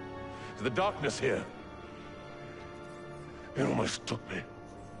 To the darkness here. It almost took me.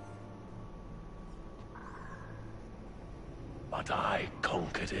 But I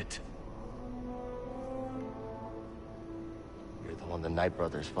conquered it. You're the one the Knight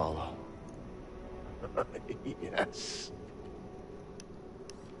Brothers follow. Yes.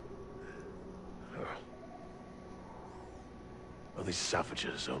 Well, these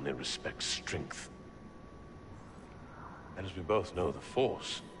savages only respect strength. And as we both know, the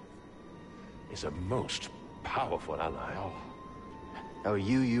Force is a most powerful ally. Oh,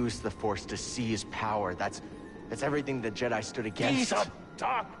 you used the Force to seize power. That's everything the Jedi stood against. These are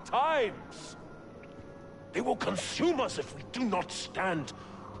dark times. They will consume us if we do not stand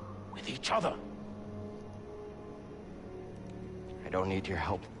with each other. I don't need your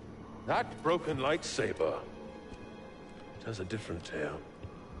help. That broken lightsaber tells a different tale.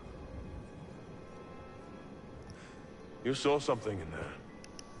 You saw something in there,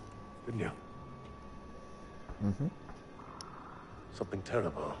 didn't you? Mm-hmm. Something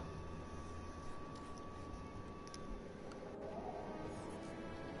terrible.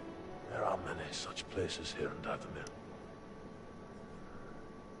 There are many such places here in Dathomir.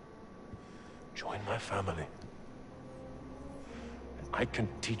 Join my family. I can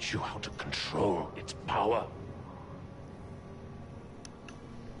teach you how to control its power.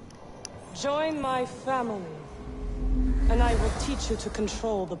 Join my family, and I will teach you to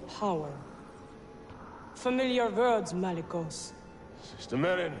control the power. Familiar words, Malicos. Sister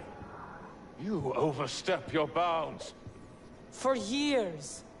Merrin, you overstep your bounds. For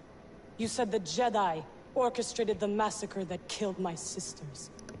years, you said the Jedi orchestrated the massacre that killed my sisters.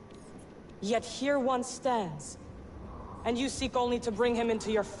 Yet here one stands, and you seek only to bring him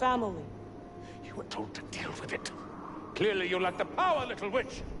into your family. You were told to deal with it. Clearly you lack the power, little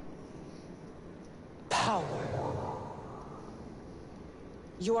witch. Power.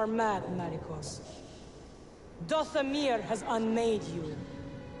 You are mad, Malicos. Dothamir has unmade you,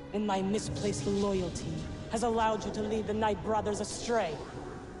 and my misplaced loyalty has allowed you to lead the Night Brothers astray.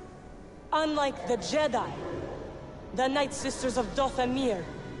 Unlike the Jedi, the Night Sisters of Dothamir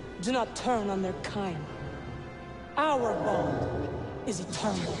do not turn on their kind. Our bond is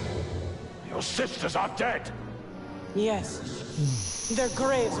eternal. Your sisters are dead. Yes. Their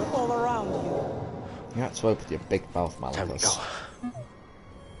graves are all around you. You had to open your big mouth, Malicos.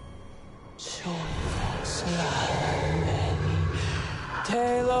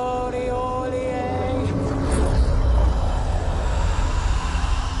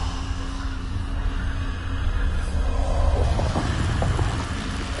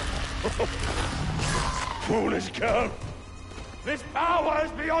 Foolish girl! This power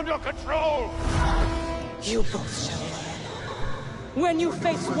is beyond your control! You both shall learn. When you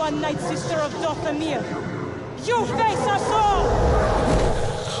face one Night Sister of Dothamir, you face us all!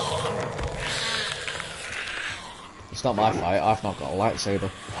 It's not my fight, I've not got a lightsaber.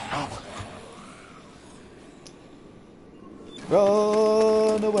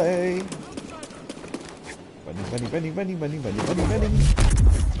 Run away! Running.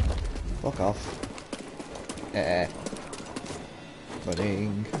 Fuck off.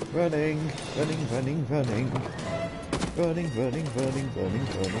 Running.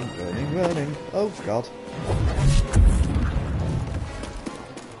 Oh god.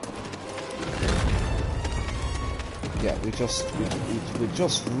 Yeah, we just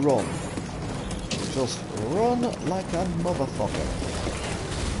run. Just run like a motherfucker.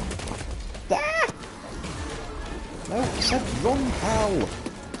 Ah! No, I said run, pal.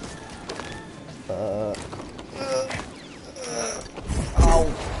 Oh,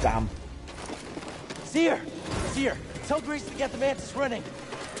 damn. Seer! Tell Grease to get the Mantis running.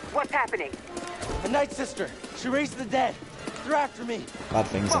 What's happening? A Night Sister. She raised the dead. They're after me. Bad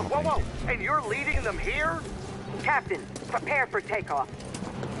things are happening. Whoa! And you're leading them here? Captain, prepare for takeoff.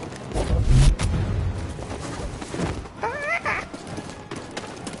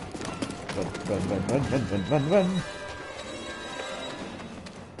 Run.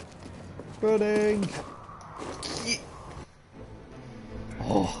 Running.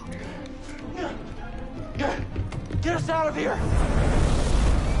 Oh. Get us out of here!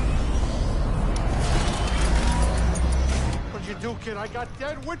 What'd you do, kid? I got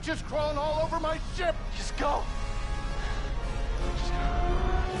dead witches crawling all over my ship! Just go!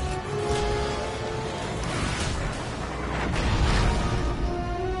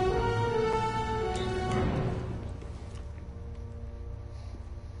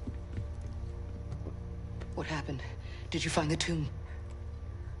 What happened? Did you find the tomb?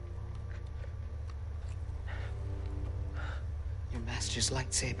 Your master's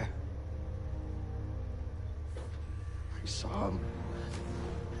lightsaber. I saw him.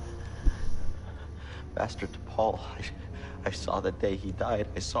 Master T'Pol. I saw the day he died.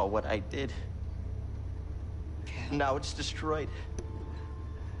 I saw what I did. Cal. Now it's destroyed.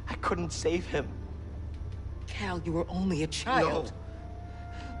 I couldn't save him. Cal, you were only a child.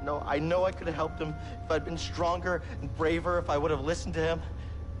 No, I know I could have helped him if I'd been stronger and braver, if I would have listened to him.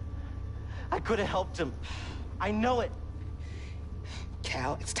 I could have helped him. I know it.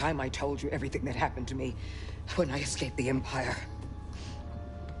 Cal, it's time I told you everything that happened to me when I escaped the Empire.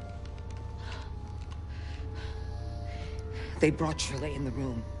 They brought Shirley in the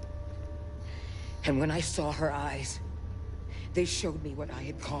room. And when I saw her eyes, they showed me what I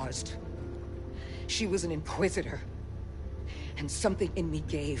had caused. She was an Inquisitor. And something in me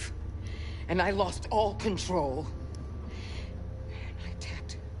gave. And I lost all control. And I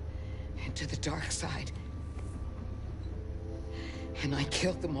tapped into the dark side. And I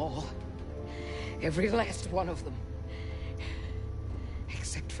killed them all. Every last one of them.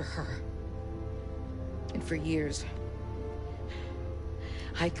 Except for her. And for years,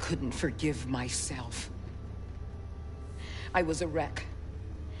 I couldn't forgive myself. I was a wreck.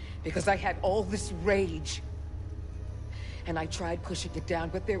 Because I had all this rage. And I tried pushing it down,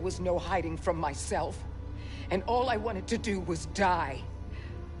 but there was no hiding from myself. and all I wanted to do was die.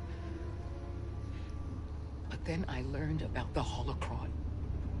 But then I learned about the holocron.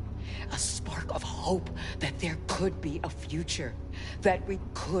 A spark of hope that there could be a future, that we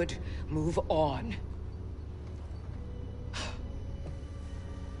could move on.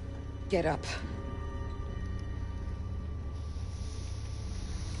 Get up.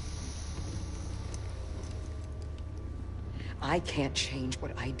 I can't change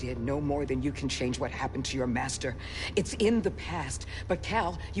what I did no more than you can change what happened to your master. It's in the past, but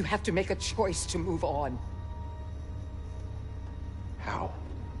Cal, you have to make a choice to move on. How?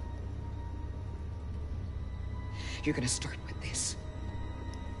 You're gonna start with this.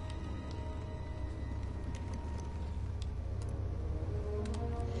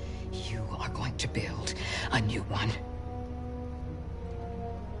 You are going to build a new one.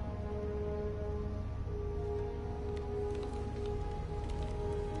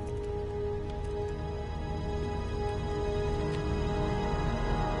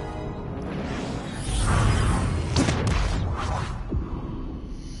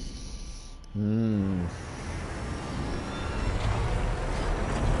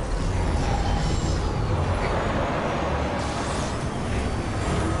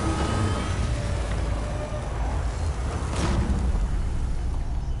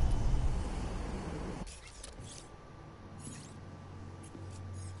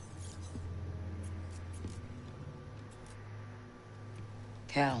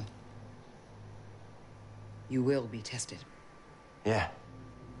 Cal, you will be tested. Yeah.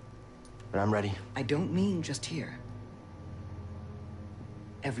 But I'm ready. I don't mean just here.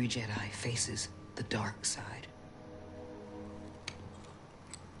 Every Jedi faces the dark side.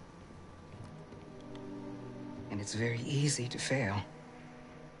 And it's very easy to fail.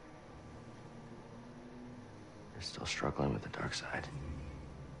 You're still struggling with the dark side.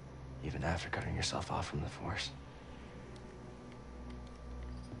 Even after cutting yourself off from the Force.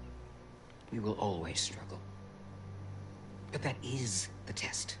 We will always struggle. But that is the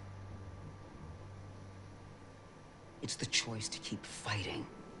test. It's the choice to keep fighting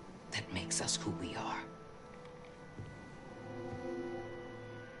that makes us who we are.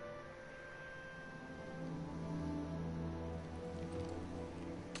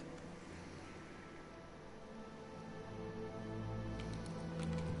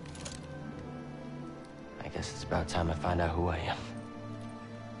 I guess it's about time I find out who I am.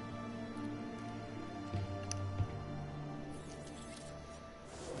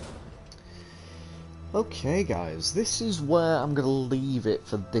 Okay guys, this is where I'm going to leave it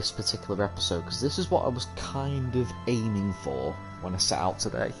for this particular episode, because this is what I was kind of aiming for when I set out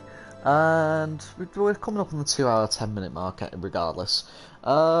today. And we're coming up on the 2 hour 10 minute mark regardless.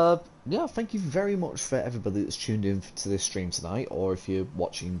 Yeah, thank you very much for everybody that's tuned in to this stream tonight, or if you're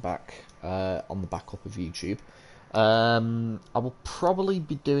watching back on the backup of YouTube. I will probably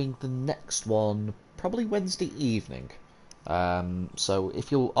be doing the next one probably Wednesday evening. So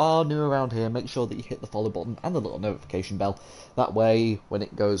if you are new around here, make sure that you hit the follow button and the little notification bell. That way, when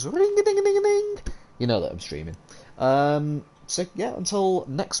it goes ring-a-ding-a-ding-a-ding, you know that I'm streaming. So yeah, until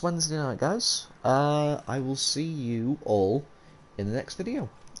next Wednesday night, guys, I will see you all in the next video.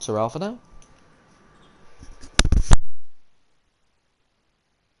 Ta-ra for now.